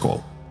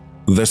circle.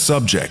 The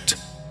subject,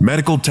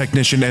 medical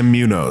technician M.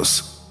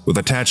 Munoz, with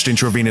attached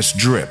intravenous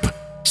drip,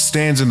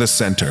 stands in the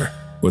center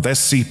with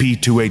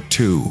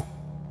SCP-282.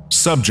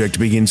 Subject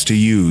begins to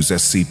use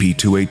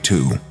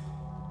SCP-282.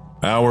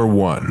 Hour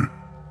 1.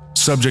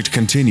 Subject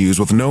continues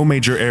with no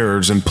major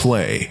errors in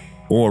play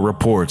or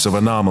reports of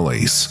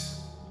anomalies.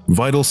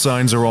 Vital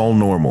signs are all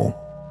normal.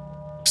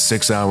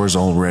 6 hours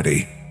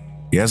already.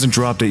 He hasn't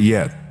dropped it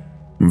yet.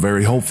 I'm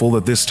very hopeful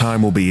that this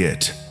time will be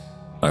it.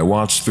 I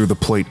watch through the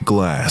plate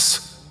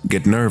glass,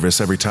 get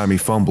nervous every time he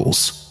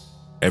fumbles.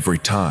 Every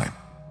time.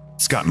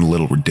 It's gotten a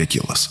little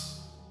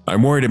ridiculous.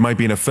 I'm worried it might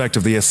be an effect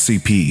of the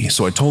SCP,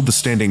 so I told the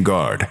standing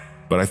guard,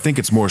 but I think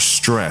it's more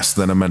stress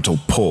than a mental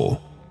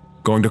pull.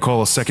 Going to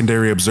call a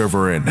secondary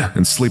observer in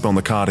and sleep on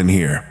the cot in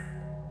here.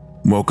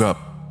 Woke up,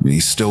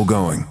 he's still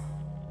going.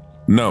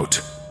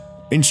 Note: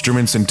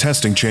 instruments in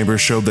testing chamber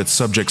showed that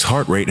subject's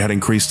heart rate had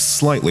increased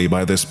slightly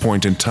by this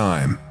point in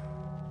time.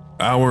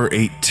 Hour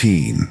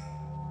 18.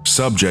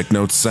 Subject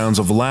notes sounds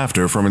of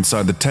laughter from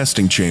inside the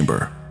testing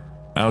chamber.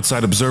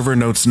 Outside observer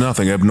notes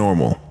nothing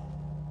abnormal.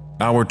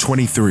 Hour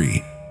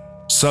 23.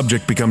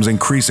 Subject becomes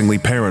increasingly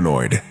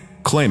paranoid,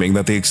 claiming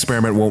that the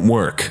experiment won't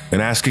work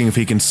and asking if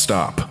he can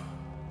stop.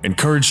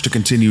 Encouraged to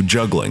continue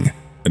juggling,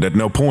 and at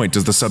no point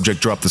does the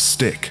subject drop the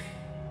stick.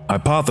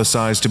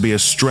 Hypothesized to be a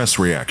stress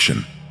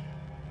reaction.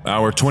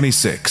 Hour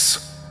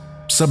 26.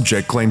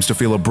 Subject claims to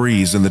feel a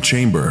breeze in the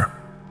chamber.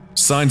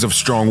 Signs of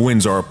strong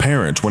winds are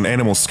apparent when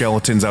animal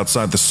skeletons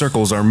outside the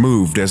circles are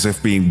moved as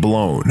if being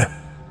blown.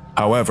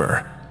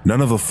 However,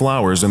 none of the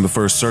flowers in the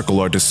first circle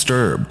are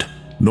disturbed,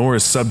 nor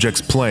is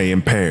subject's play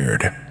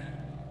impaired.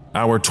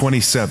 Hour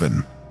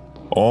 27.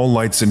 All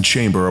lights in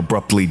chamber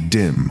abruptly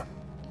dim.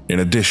 In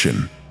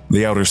addition,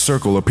 the outer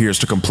circle appears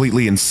to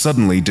completely and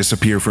suddenly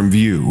disappear from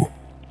view.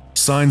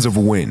 Signs of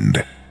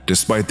wind,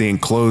 despite the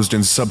enclosed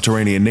and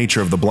subterranean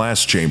nature of the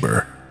blast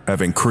chamber,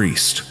 have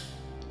increased.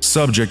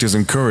 Subject is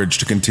encouraged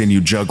to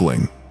continue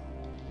juggling.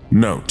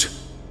 Note: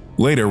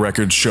 later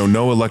records show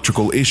no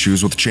electrical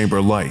issues with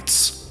chamber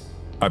lights,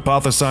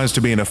 hypothesized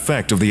to be an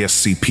effect of the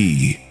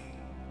SCP.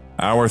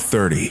 Hour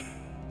 30.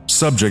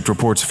 Subject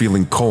reports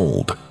feeling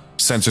cold.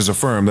 Sensors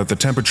affirm that the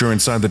temperature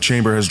inside the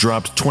chamber has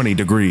dropped 20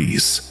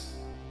 degrees.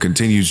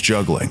 Continues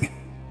juggling.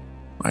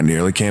 I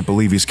nearly can't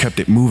believe he's kept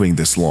it moving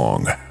this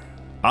long.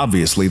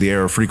 Obviously, the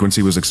error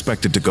frequency was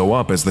expected to go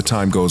up as the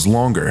time goes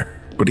longer,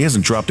 but he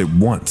hasn't dropped it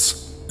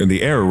once, and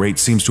the error rate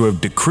seems to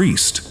have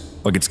decreased,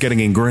 like it's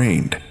getting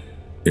ingrained.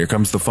 Here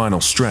comes the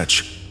final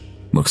stretch.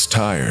 Looks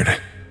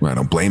tired. I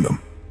don't blame him.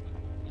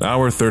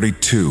 Hour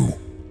 32.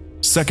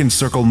 Second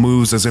circle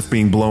moves as if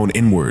being blown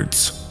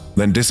inwards,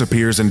 then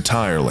disappears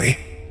entirely.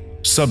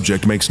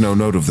 Subject makes no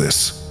note of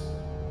this.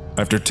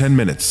 After 10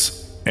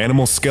 minutes,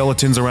 animal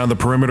skeletons around the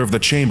perimeter of the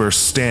chamber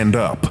stand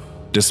up,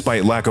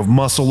 despite lack of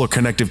muscle or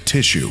connective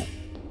tissue.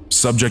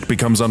 Subject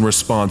becomes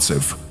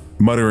unresponsive,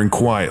 muttering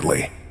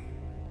quietly.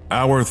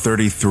 Hour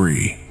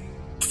 33.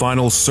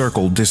 Final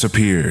circle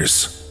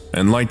disappears,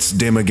 and lights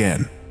dim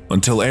again,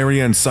 until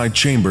area inside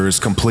chamber is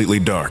completely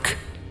dark.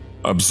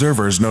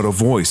 Observers note a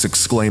voice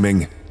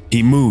exclaiming,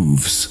 "He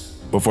moves,"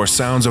 before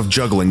sounds of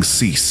juggling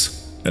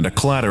cease, and a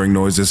clattering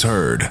noise is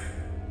heard.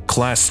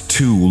 Class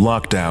 2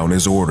 lockdown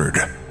is ordered.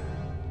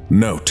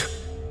 Note: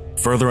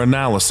 further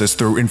analysis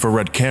through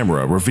infrared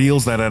camera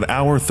reveals that at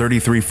hour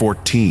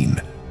 33:14,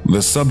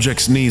 the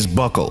subject's knees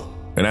buckle,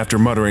 and after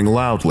muttering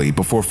loudly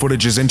before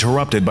footage is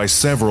interrupted by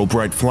several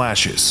bright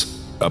flashes,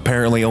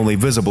 apparently only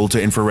visible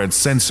to infrared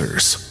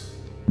sensors.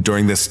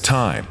 During this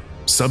time,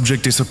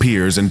 subject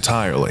disappears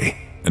entirely,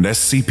 and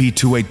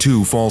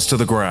SCP-282 falls to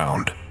the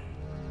ground.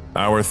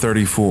 Hour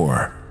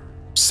 34.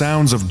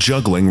 Sounds of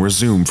juggling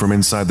resume from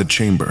inside the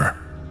chamber.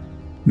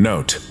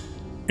 Note: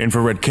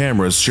 infrared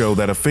cameras show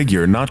that a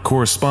figure not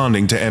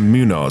corresponding to M.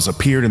 Munoz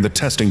appeared in the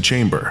testing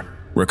chamber,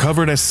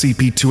 recovered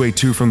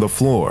SCP-282 from the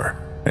floor,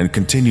 and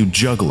continued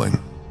juggling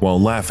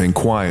while laughing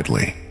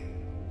quietly.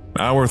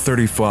 Hour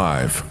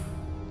 35.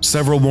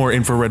 Several more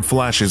infrared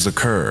flashes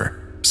occur,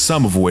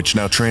 some of which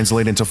now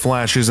translate into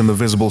flashes in the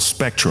visible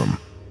spectrum.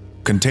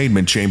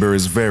 Containment chamber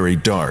is very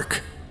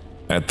dark.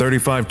 At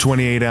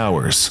 35:28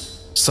 hours,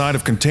 side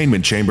of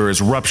containment chamber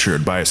is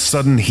ruptured by a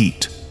sudden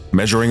heat,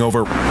 measuring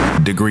over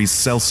degrees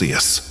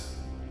Celsius.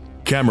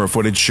 Camera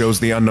footage shows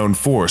the unknown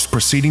force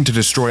proceeding to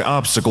destroy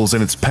obstacles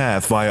in its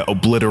path via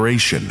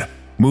obliteration,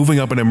 moving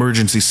up an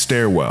emergency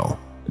stairwell,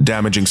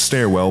 damaging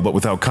stairwell but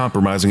without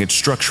compromising it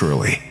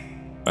structurally.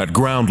 At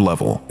ground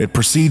level, it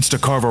proceeds to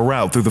carve a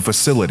route through the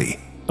facility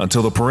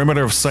until the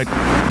perimeter of site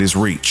is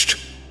reached,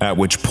 at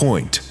which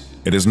point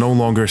it is no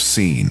longer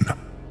seen.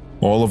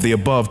 All of the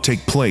above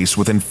take place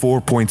within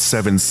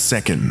 4.7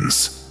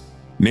 seconds.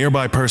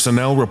 Nearby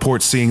personnel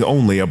report seeing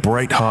only a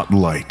bright hot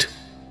light.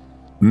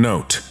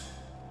 Note: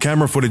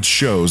 camera footage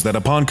shows that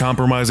upon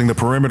compromising the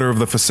perimeter of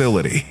the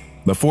facility,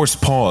 the force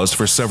paused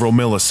for several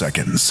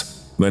milliseconds,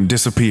 then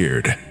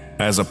disappeared,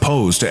 as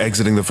opposed to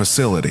exiting the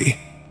facility.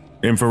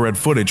 Infrared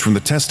footage from the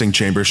testing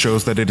chamber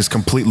shows that it is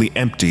completely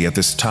empty at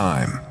this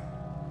time.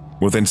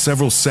 Within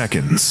several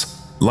seconds,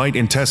 light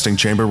in testing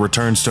chamber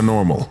returns to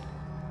normal.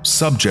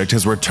 Subject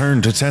has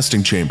returned to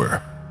testing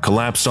chamber,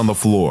 collapsed on the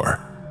floor,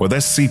 with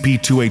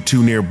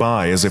SCP-282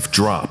 nearby as if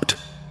dropped.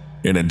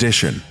 In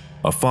addition,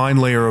 a fine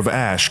layer of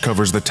ash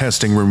covers the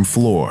testing room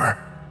floor.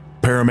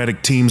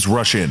 Paramedic teams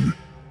rush in.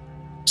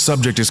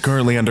 Subject is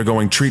currently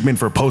undergoing treatment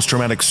for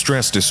post-traumatic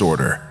stress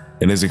disorder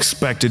and is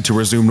expected to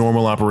resume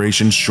normal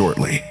operations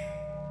shortly.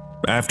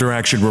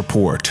 After-action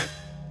report.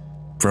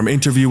 From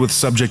interview with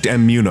Subject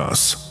M.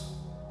 Munoz.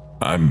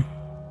 I'm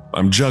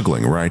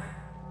juggling, right?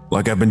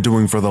 Like I've been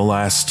doing for the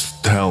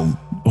last,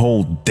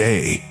 whole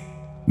day.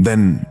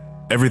 Then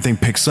everything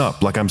picks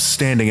up like I'm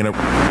standing in a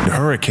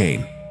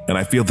hurricane, and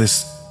I feel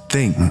this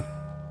thing.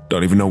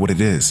 Don't even know what it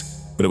is,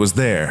 but it was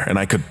there, and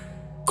I could…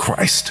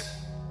 Christ.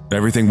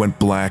 Everything went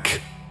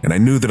black, and I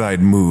knew that I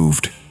had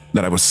moved,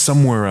 that I was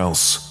somewhere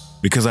else,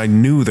 because I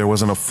knew there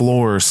wasn't a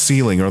floor or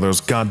ceiling or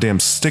those goddamn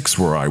sticks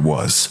where I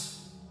was.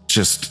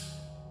 Just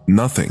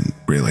nothing,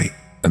 really,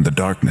 and the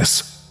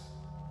darkness.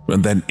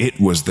 And then it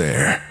was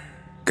there.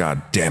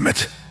 God damn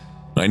it.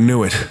 I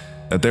knew it,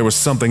 that there was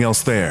something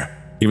else there,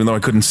 even though I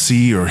couldn't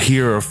see or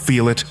hear or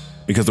feel it,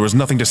 because there was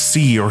nothing to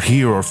see or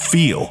hear or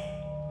feel.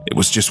 It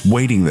was just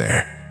waiting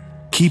there,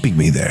 keeping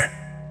me there,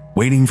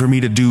 waiting for me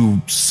to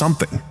do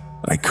something.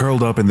 I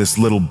curled up in this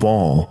little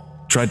ball,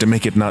 tried to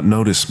make it not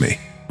notice me,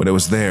 but it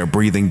was there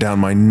breathing down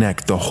my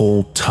neck the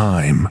whole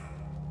time.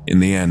 In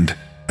the end,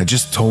 I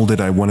just told it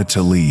I wanted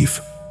to leave.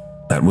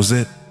 That was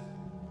it.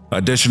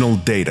 Additional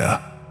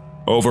data.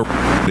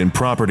 And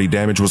property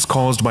damage was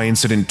caused by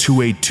Incident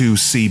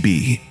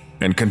 282-CB,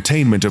 and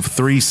containment of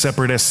 3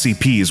 separate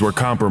SCPs were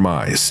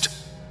compromised.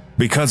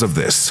 Because of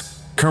this,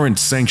 current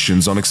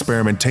sanctions on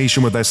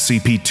experimentation with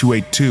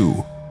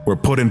SCP-282 were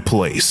put in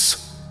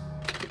place.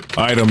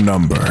 Item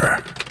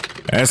Number: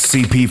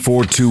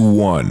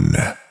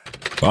 SCP-421.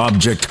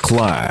 Object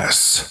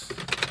Class: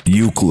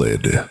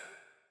 Euclid.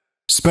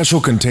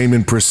 Special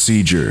Containment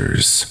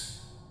Procedures: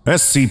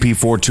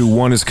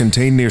 SCP-421 is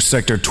contained near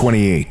Sector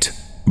 28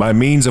 by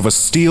means of a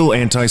steel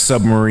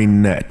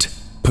anti-submarine net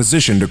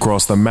positioned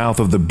across the mouth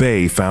of the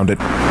bay found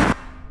at.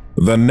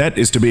 The net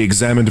is to be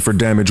examined for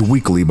damage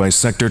weekly by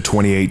Sector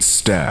 28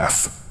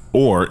 staff,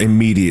 or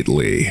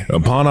immediately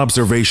upon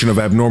observation of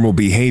abnormal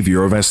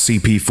behavior of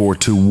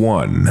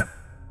SCP-421.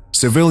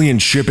 Civilian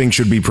shipping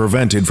should be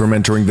prevented from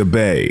entering the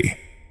bay.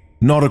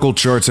 Nautical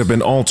charts have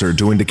been altered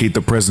to indicate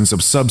the presence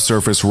of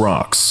subsurface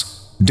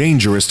rocks,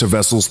 dangerous to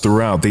vessels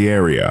throughout the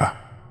area.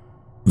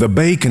 The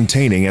bay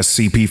containing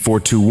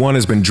SCP-421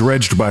 has been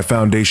dredged by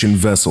Foundation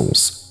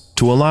vessels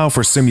to allow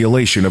for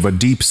simulation of a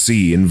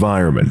deep-sea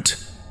environment,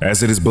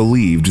 as it is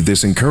believed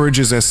this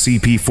encourages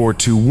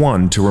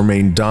SCP-421 to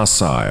remain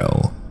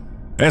docile.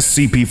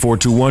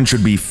 SCP-421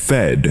 should be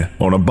fed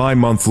on a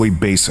bi-monthly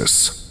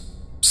basis.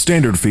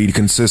 Standard feed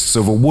consists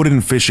of a wooden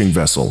fishing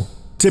vessel,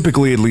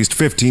 typically at least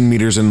 15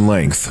 meters in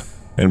length,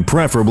 and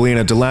preferably in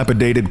a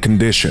dilapidated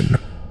condition.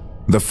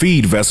 The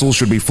feed vessel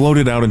should be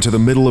floated out into the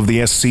middle of the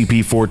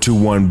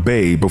SCP-421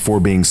 bay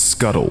before being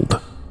scuttled.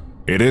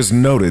 It is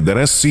noted that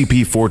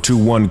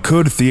SCP-421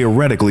 could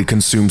theoretically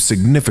consume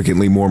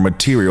significantly more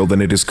material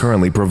than it is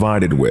currently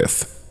provided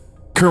with.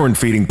 Current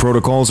feeding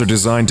protocols are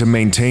designed to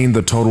maintain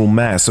the total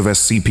mass of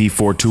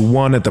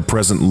SCP-421 at the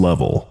present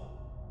level.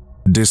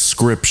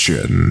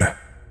 Description: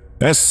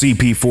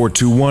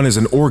 SCP-421 is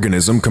an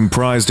organism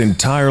comprised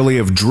entirely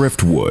of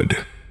driftwood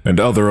and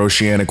other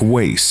oceanic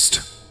waste.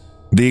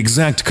 The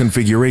exact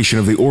configuration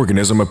of the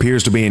organism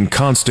appears to be in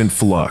constant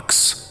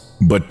flux,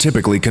 but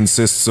typically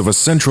consists of a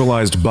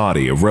centralized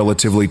body of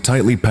relatively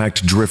tightly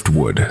packed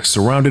driftwood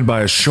surrounded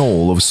by a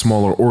shoal of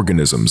smaller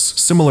organisms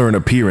similar in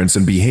appearance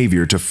and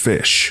behavior to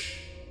fish.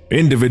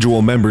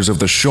 Individual members of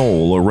the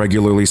shoal are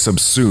regularly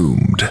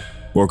subsumed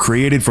or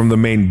created from the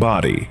main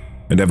body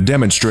and have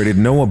demonstrated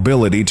no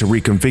ability to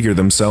reconfigure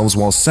themselves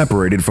while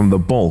separated from the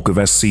bulk of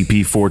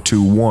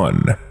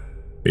SCP-421.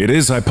 It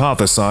is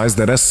hypothesized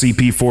that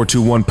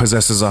SCP-421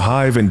 possesses a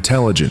hive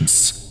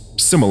intelligence,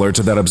 similar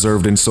to that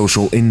observed in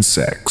social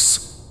insects.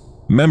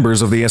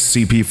 Members of the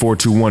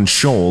SCP-421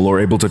 shoal are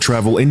able to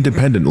travel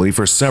independently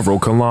for several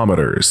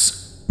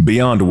kilometers,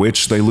 beyond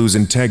which they lose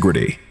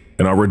integrity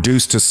and are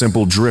reduced to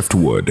simple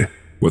driftwood,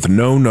 with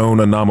no known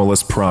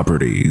anomalous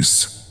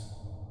properties.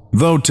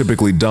 Though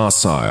typically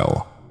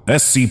docile,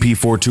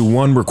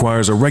 SCP-421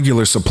 requires a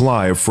regular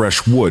supply of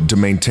fresh wood to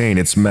maintain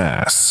its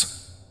mass.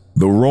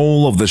 The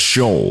role of the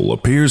shoal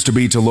appears to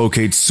be to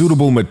locate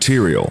suitable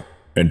material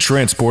and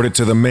transport it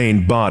to the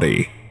main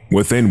body,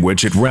 within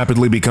which it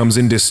rapidly becomes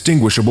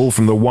indistinguishable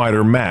from the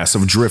wider mass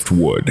of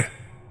driftwood.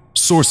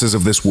 Sources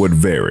of this wood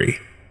vary.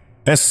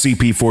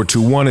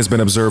 SCP-421 has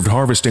been observed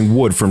harvesting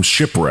wood from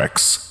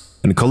shipwrecks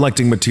and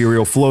collecting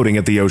material floating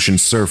at the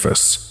ocean's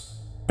surface.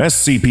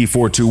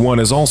 SCP-421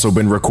 has also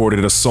been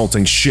recorded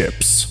assaulting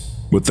ships,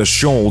 with the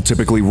shoal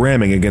typically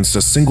ramming against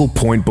a single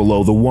point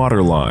below the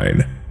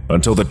waterline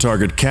until the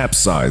target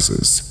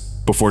capsizes,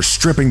 before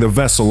stripping the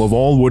vessel of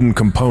all wooden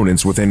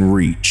components within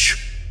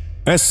reach.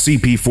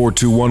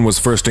 SCP-421 was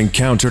first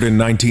encountered in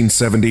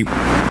 1970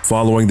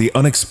 following the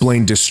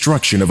unexplained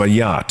destruction of a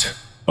yacht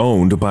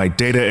owned by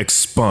Data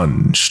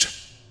Expunged.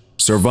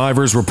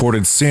 Survivors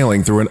reported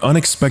sailing through an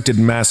unexpected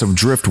mass of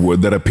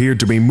driftwood that appeared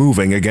to be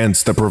moving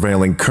against the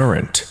prevailing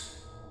current.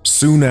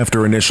 Soon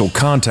after initial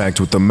contact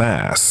with the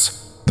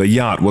mass, the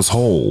yacht was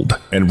holed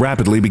and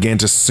rapidly began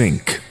to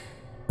sink.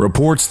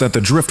 Reports that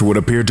the driftwood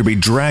appeared to be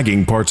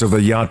dragging parts of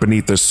the yacht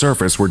beneath the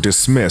surface were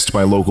dismissed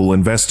by local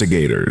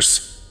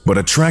investigators, but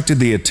attracted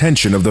the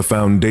attention of the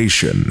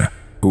Foundation,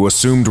 who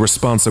assumed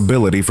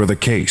responsibility for the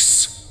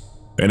case.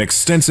 An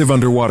extensive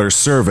underwater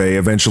survey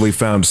eventually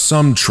found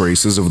some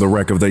traces of the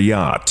wreck of the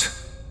yacht.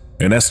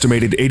 An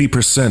estimated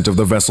 80% of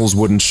the vessel's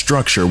wooden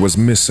structure was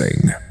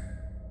missing.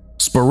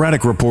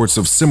 Sporadic reports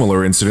of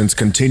similar incidents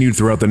continued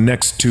throughout the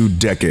next 2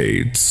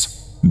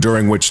 decades,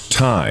 during which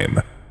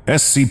time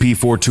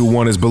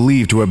SCP-421 is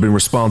believed to have been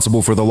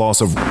responsible for the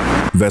loss of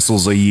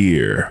vessels a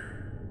year.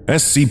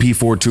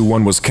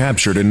 SCP-421 was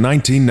captured in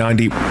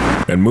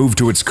 1990 and moved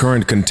to its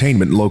current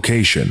containment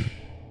location.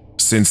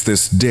 Since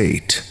this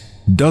date,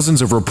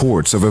 dozens of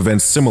reports of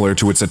events similar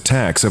to its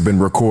attacks have been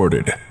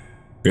recorded.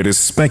 It is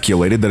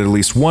speculated that at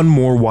least one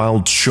more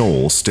wild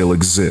shoal still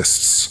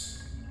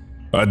exists.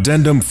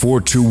 Addendum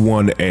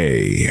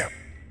 421-A.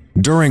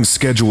 During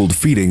scheduled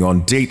feeding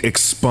on Date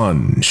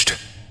Expunged,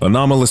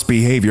 anomalous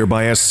behavior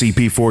by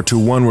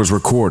SCP-421 was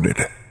recorded.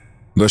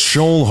 The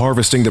shoal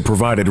harvesting the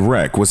provided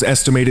wreck was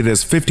estimated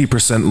as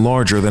 50%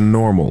 larger than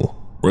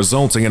normal,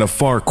 resulting in a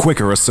far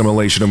quicker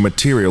assimilation of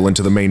material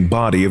into the main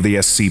body of the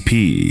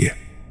SCP.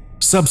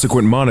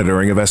 Subsequent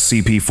monitoring of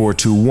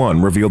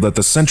SCP-421 revealed that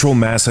the central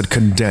mass had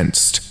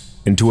condensed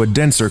into a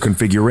denser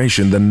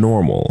configuration than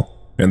normal,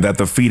 and that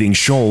the feeding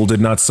shoal did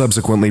not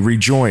subsequently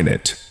rejoin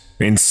it,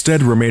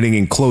 instead remaining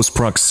in close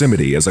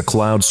proximity as a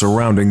cloud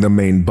surrounding the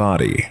main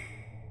body.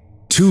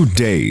 2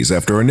 days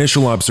after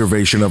initial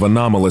observation of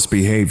anomalous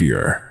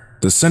behavior,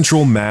 the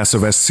central mass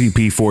of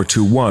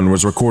SCP-421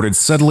 was recorded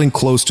settling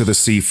close to the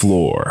sea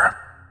floor.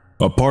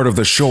 A part of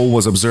the shoal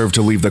was observed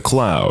to leave the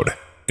cloud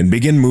and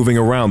begin moving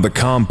around the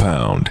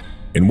compound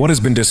in what has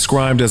been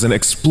described as an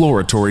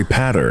exploratory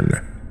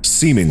pattern,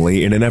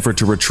 seemingly in an effort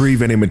to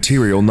retrieve any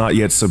material not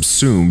yet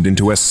subsumed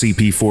into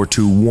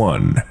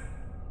SCP-421.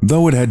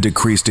 Though it had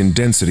decreased in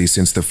density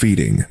since the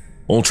feeding,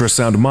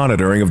 ultrasound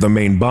monitoring of the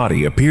main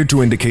body appeared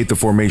to indicate the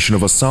formation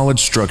of a solid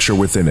structure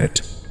within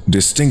it,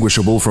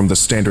 distinguishable from the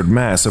standard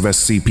mass of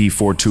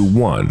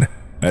SCP-421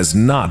 as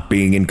not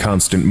being in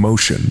constant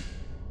motion.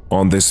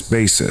 On this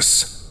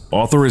basis,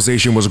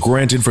 authorization was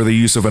granted for the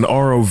use of an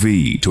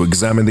ROV to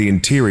examine the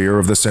interior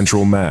of the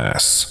central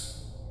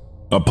mass.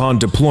 Upon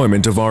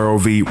deployment of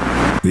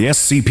ROV, the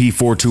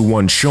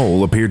SCP-421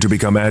 shoal appeared to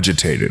become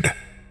agitated.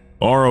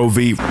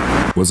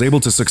 ROV was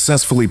able to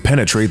successfully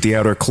penetrate the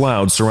outer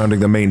cloud surrounding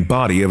the main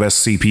body of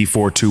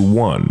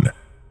SCP-421.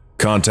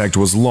 Contact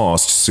was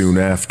lost soon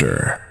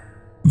after.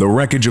 The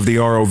wreckage of the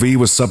ROV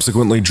was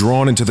subsequently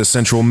drawn into the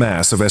central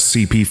mass of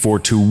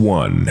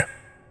SCP-421.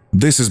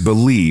 This is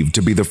believed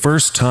to be the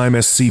first time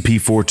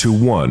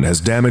SCP-421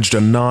 has damaged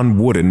a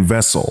non-wooden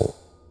vessel.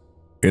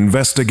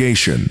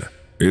 Investigation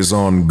is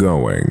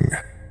ongoing.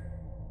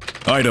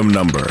 Item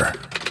Number: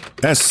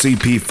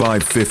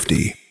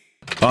 SCP-550.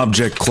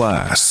 Object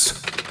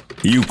Class: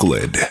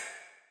 Euclid.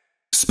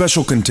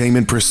 Special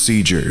Containment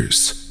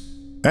Procedures: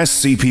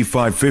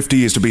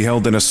 SCP-550 is to be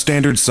held in a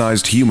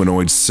standard-sized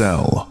humanoid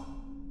cell.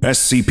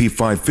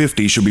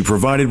 SCP-550 should be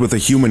provided with a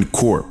human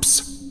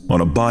corpse on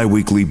a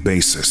bi-weekly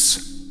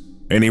basis.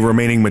 Any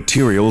remaining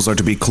materials are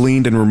to be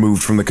cleaned and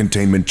removed from the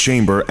containment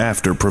chamber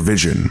after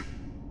provision.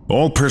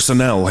 All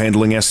personnel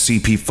handling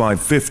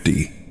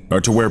SCP-550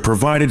 are to wear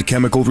provided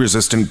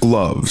chemical-resistant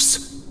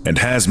gloves and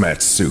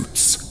hazmat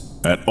suits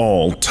at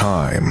all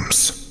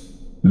times.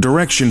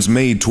 Directions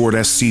made toward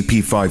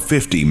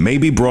SCP-550 may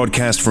be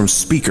broadcast from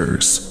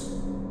speakers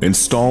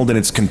installed in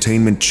its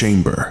containment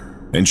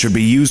chamber and should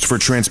be used for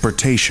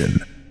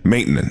transportation,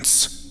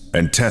 maintenance,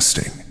 and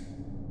testing.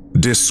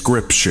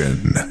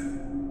 Description: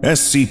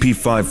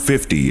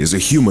 SCP-550 is a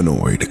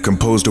humanoid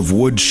composed of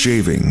wood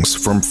shavings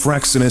from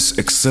Fraxinus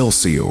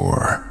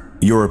excelsior,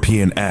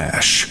 European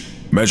ash,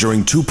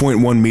 measuring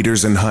 2.1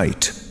 meters in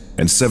height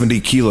and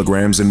 70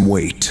 kilograms in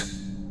weight.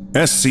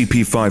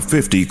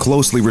 SCP-550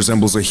 closely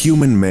resembles a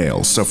human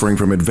male suffering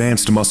from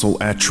advanced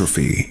muscle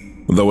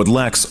atrophy, though it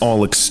lacks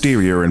all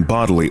exterior and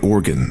bodily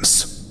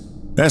organs.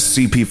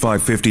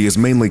 SCP-550 is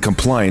mainly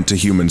compliant to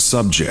human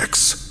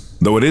subjects,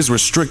 though it is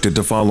restricted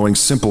to following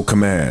simple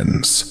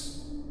commands.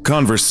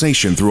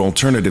 Conversation through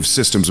alternative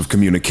systems of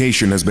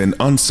communication has been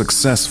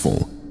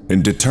unsuccessful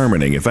in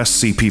determining if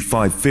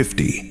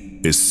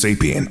SCP-550 is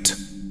sapient.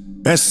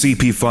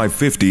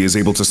 SCP-550 is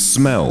able to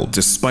smell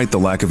despite the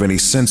lack of any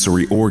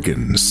sensory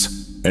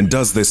organs, and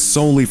does this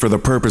solely for the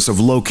purpose of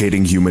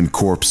locating human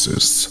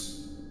corpses.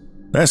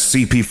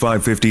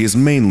 SCP-550 is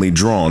mainly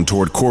drawn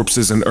toward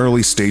corpses in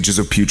early stages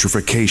of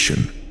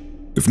putrefaction.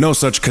 If no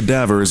such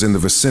cadaver is in the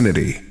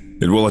vicinity,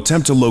 it will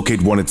attempt to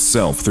locate one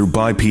itself through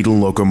bipedal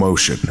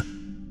locomotion.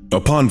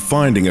 Upon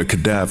finding a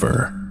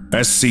cadaver,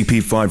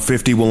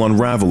 SCP-550 will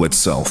unravel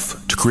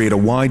itself to create a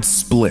wide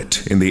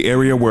split in the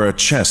area where a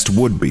chest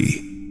would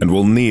be, and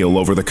will kneel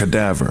over the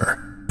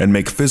cadaver and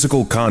make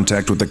physical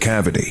contact with the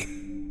cavity.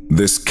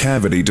 This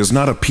cavity does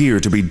not appear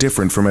to be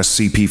different from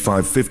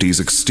SCP-550's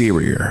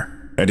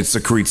exterior, and it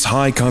secretes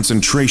high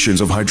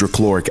concentrations of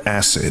hydrochloric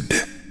acid.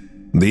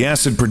 The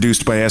acid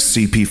produced by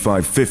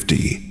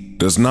SCP-550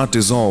 does not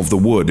dissolve the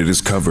wood it is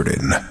covered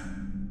in.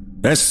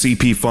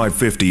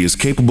 SCP-550 is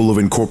capable of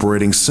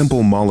incorporating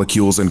simple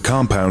molecules and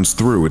compounds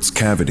through its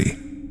cavity.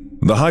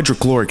 The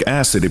hydrochloric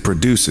acid it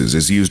produces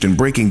is used in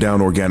breaking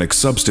down organic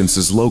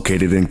substances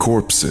located in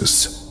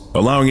corpses,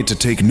 allowing it to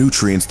take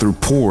nutrients through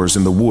pores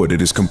in the wood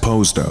it is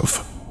composed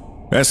of.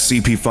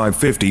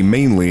 SCP-550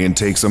 mainly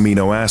intakes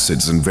amino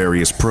acids and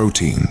various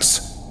proteins,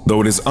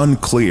 though it is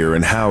unclear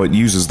in how it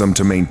uses them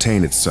to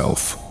maintain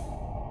itself.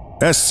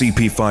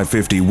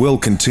 SCP-550 will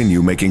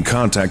continue making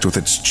contact with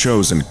its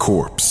chosen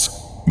corpse,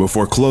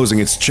 before closing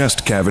its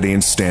chest cavity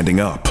and standing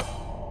up.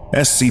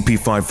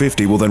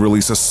 SCP-550 will then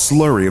release a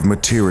slurry of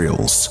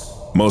materials,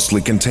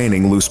 mostly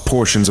containing loose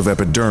portions of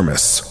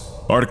epidermis,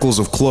 articles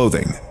of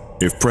clothing,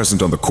 if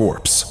present on the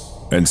corpse,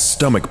 and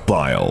stomach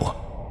bile.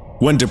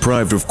 When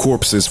deprived of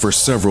corpses for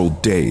several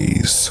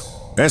days,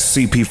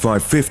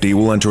 SCP-550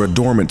 will enter a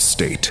dormant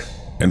state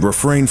and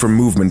refrain from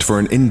movement for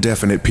an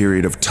indefinite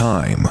period of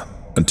time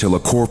until a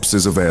corpse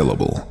is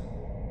available.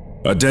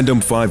 Addendum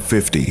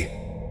 550.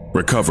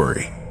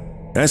 Recovery.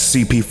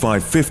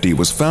 SCP-550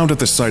 was found at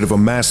the site of a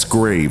mass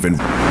grave in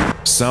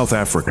South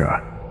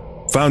Africa.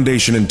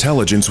 Foundation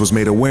intelligence was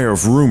made aware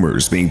of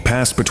rumors being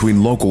passed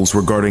between locals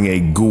regarding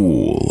a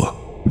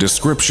Ghûl,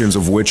 descriptions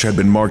of which had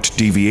been marked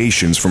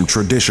deviations from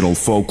traditional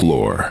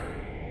folklore.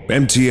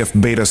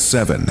 MTF Beta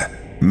 7,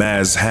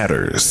 Maz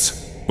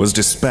Hatters, was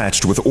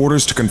dispatched with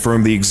orders to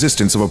confirm the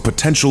existence of a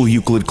potential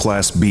Euclid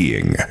Class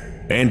being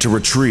and to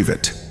retrieve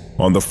it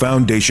on the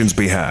Foundation's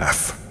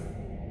behalf.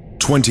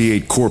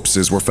 28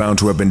 corpses were found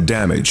to have been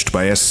damaged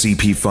by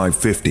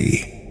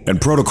SCP-550, and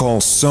Protocol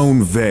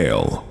Sown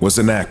Veil was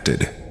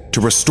enacted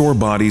to restore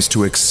bodies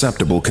to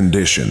acceptable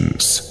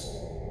conditions.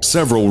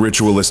 Several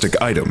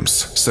ritualistic items,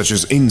 such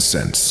as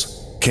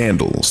incense,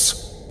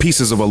 candles,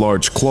 pieces of a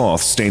large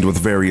cloth stained with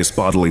various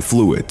bodily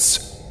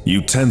fluids,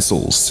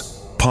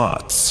 utensils,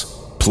 pots,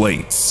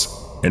 plates,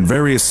 and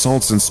various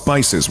salts and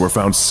spices were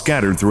found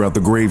scattered throughout the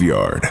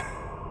graveyard.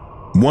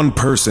 One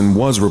person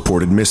was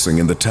reported missing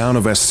in the town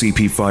of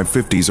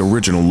SCP-550's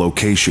original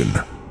location,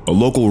 a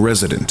local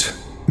resident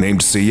named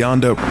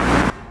Siyanda.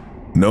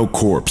 No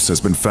corpse has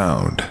been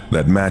found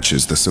that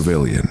matches the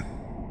civilian.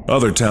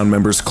 Other town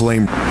members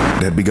claim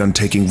had begun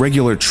taking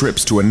regular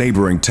trips to a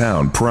neighboring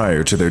town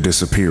prior to their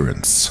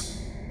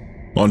disappearance.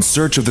 On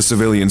search of the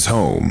civilian's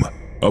home,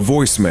 a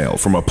voicemail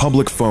from a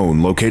public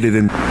phone located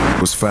in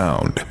was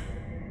found.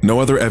 No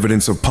other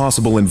evidence of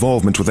possible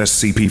involvement with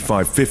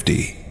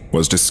SCP-550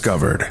 was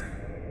discovered.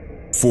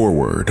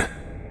 Forward.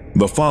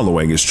 The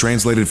following is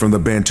translated from the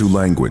Bantu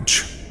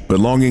language,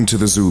 belonging to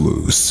the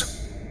Zulus.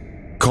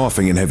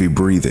 Coughing and heavy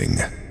breathing,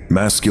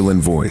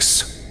 masculine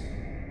voice.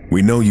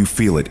 We know you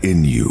feel it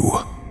in you.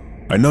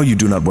 I know you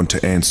do not want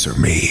to answer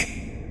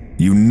me.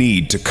 You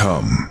need to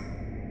come.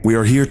 We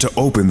are here to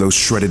open those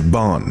shredded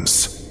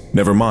bonds.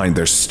 Never mind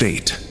their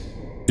state.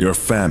 You're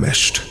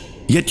famished,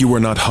 yet you are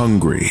not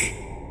hungry.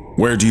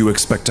 Where do you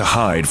expect to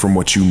hide from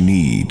what you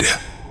need?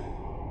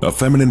 A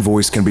feminine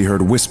voice can be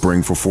heard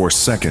whispering for 4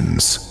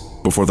 seconds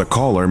before the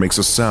caller makes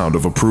a sound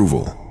of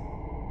approval.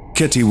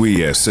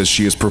 Ketiwiya says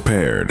she is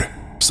prepared,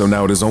 so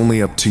now it is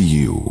only up to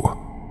you.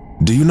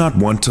 Do you not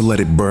want to let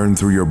it burn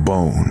through your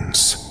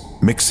bones,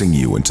 mixing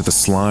you into the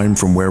slime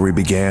from where we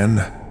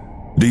began?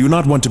 Do you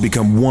not want to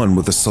become one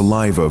with the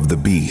saliva of the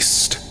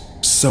beast,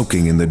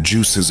 soaking in the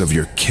juices of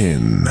your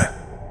kin?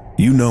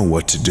 You know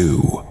what to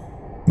do.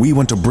 We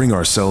want to bring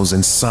ourselves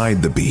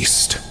inside the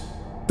beast.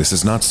 This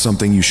is not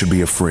something you should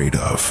be afraid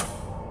of.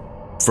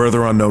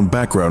 Further unknown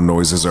background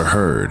noises are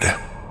heard.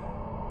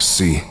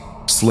 See,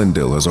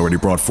 Slindil has already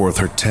brought forth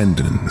her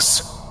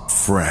tendons,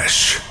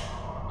 fresh.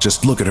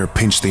 Just look at her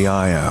pinch the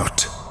eye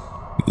out.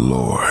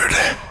 Lord,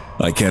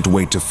 I can't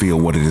wait to feel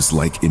what it is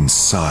like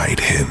inside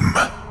him.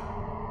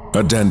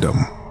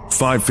 Addendum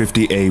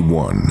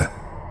 550A1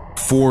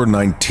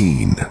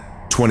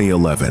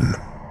 4/19/2011.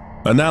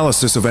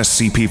 Analysis of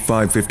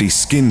SCP-550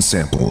 skin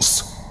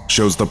samples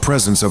shows the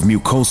presence of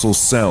mucosal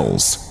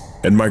cells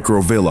and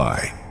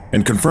microvilli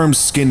and confirms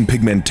skin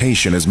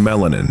pigmentation as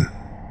melanin.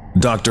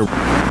 Dr.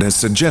 has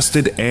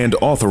suggested and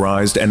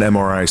authorized an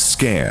MRI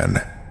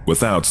scan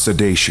without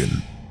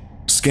sedation.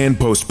 Scan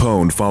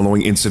postponed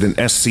following Incident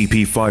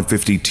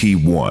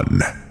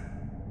SCP-550-T1.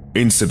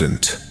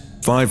 Incident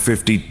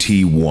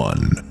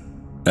 550-T1.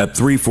 At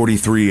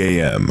 3:43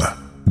 a.m.,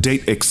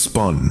 date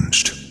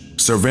expunged.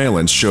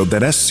 Surveillance showed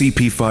that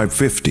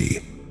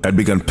SCP-550 had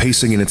begun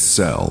pacing in its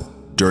cell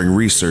during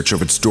research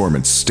of its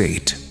dormant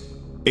state.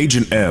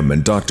 Agent M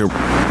and Dr.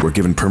 were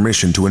given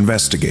permission to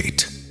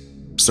investigate.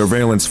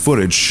 Surveillance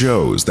footage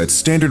shows that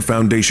standard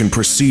Foundation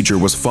procedure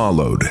was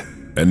followed,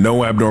 and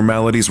no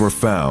abnormalities were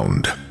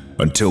found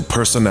until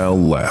personnel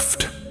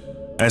left.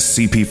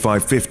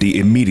 SCP-550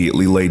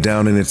 immediately lay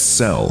down in its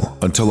cell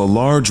until a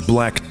large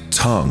black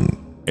tongue,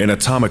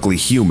 anatomically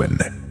human,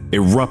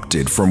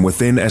 erupted from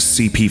within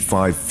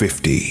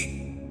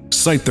SCP-550.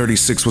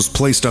 Site-36 was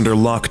placed under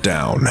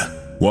lockdown,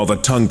 while the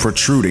tongue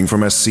protruding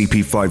from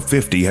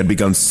SCP-550 had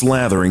begun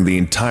slathering the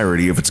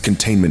entirety of its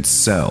containment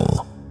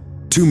cell.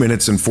 2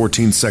 minutes and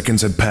 14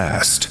 seconds had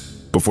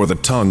passed before the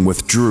tongue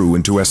withdrew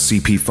into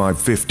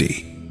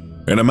SCP-550.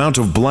 An amount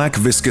of black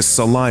viscous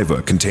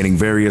saliva containing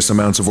various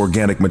amounts of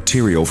organic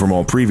material from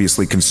all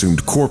previously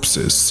consumed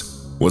corpses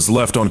was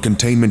left on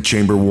containment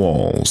chamber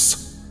walls,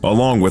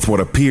 along with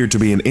what appeared to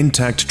be an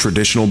intact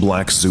traditional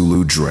black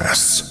Zulu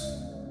dress.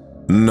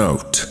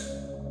 Note: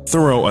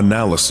 thorough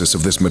analysis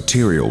of this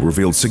material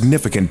revealed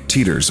significant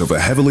titers of a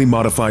heavily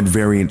modified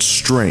variant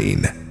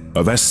strain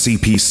of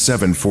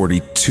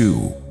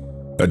SCP-742.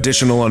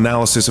 Additional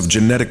analysis of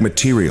genetic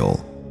material,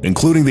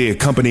 including the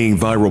accompanying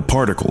viral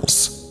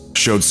particles,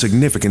 showed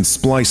significant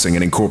splicing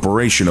and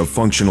incorporation of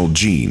functional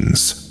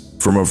genes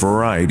from a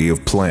variety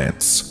of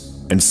plants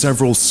and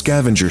several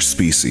scavenger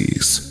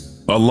species,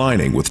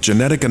 aligning with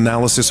genetic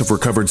analysis of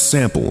recovered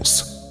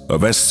samples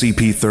of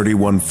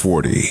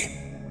SCP-3140.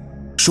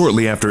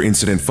 Shortly after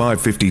Incident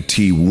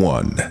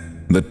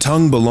 550-T1, the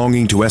tongue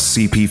belonging to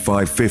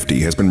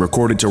SCP-550 has been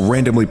recorded to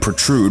randomly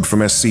protrude from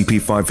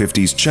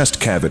SCP-550's chest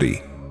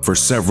cavity for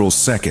several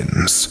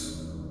seconds.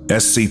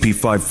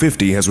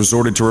 SCP-550 has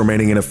resorted to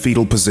remaining in a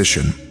fetal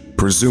position,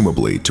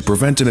 presumably to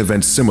prevent an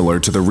event similar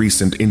to the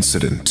recent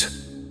incident.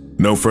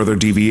 No further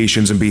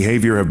deviations in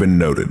behavior have been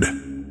noted.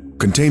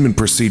 Containment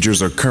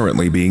procedures are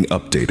currently being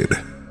updated.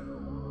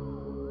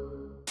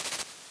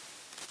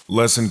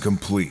 Lesson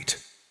complete.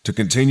 To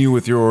continue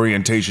with your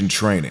orientation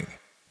training,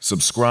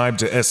 subscribe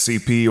to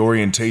SCP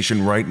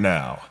Orientation right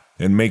now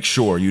and make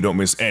sure you don't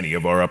miss any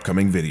of our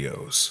upcoming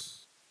videos.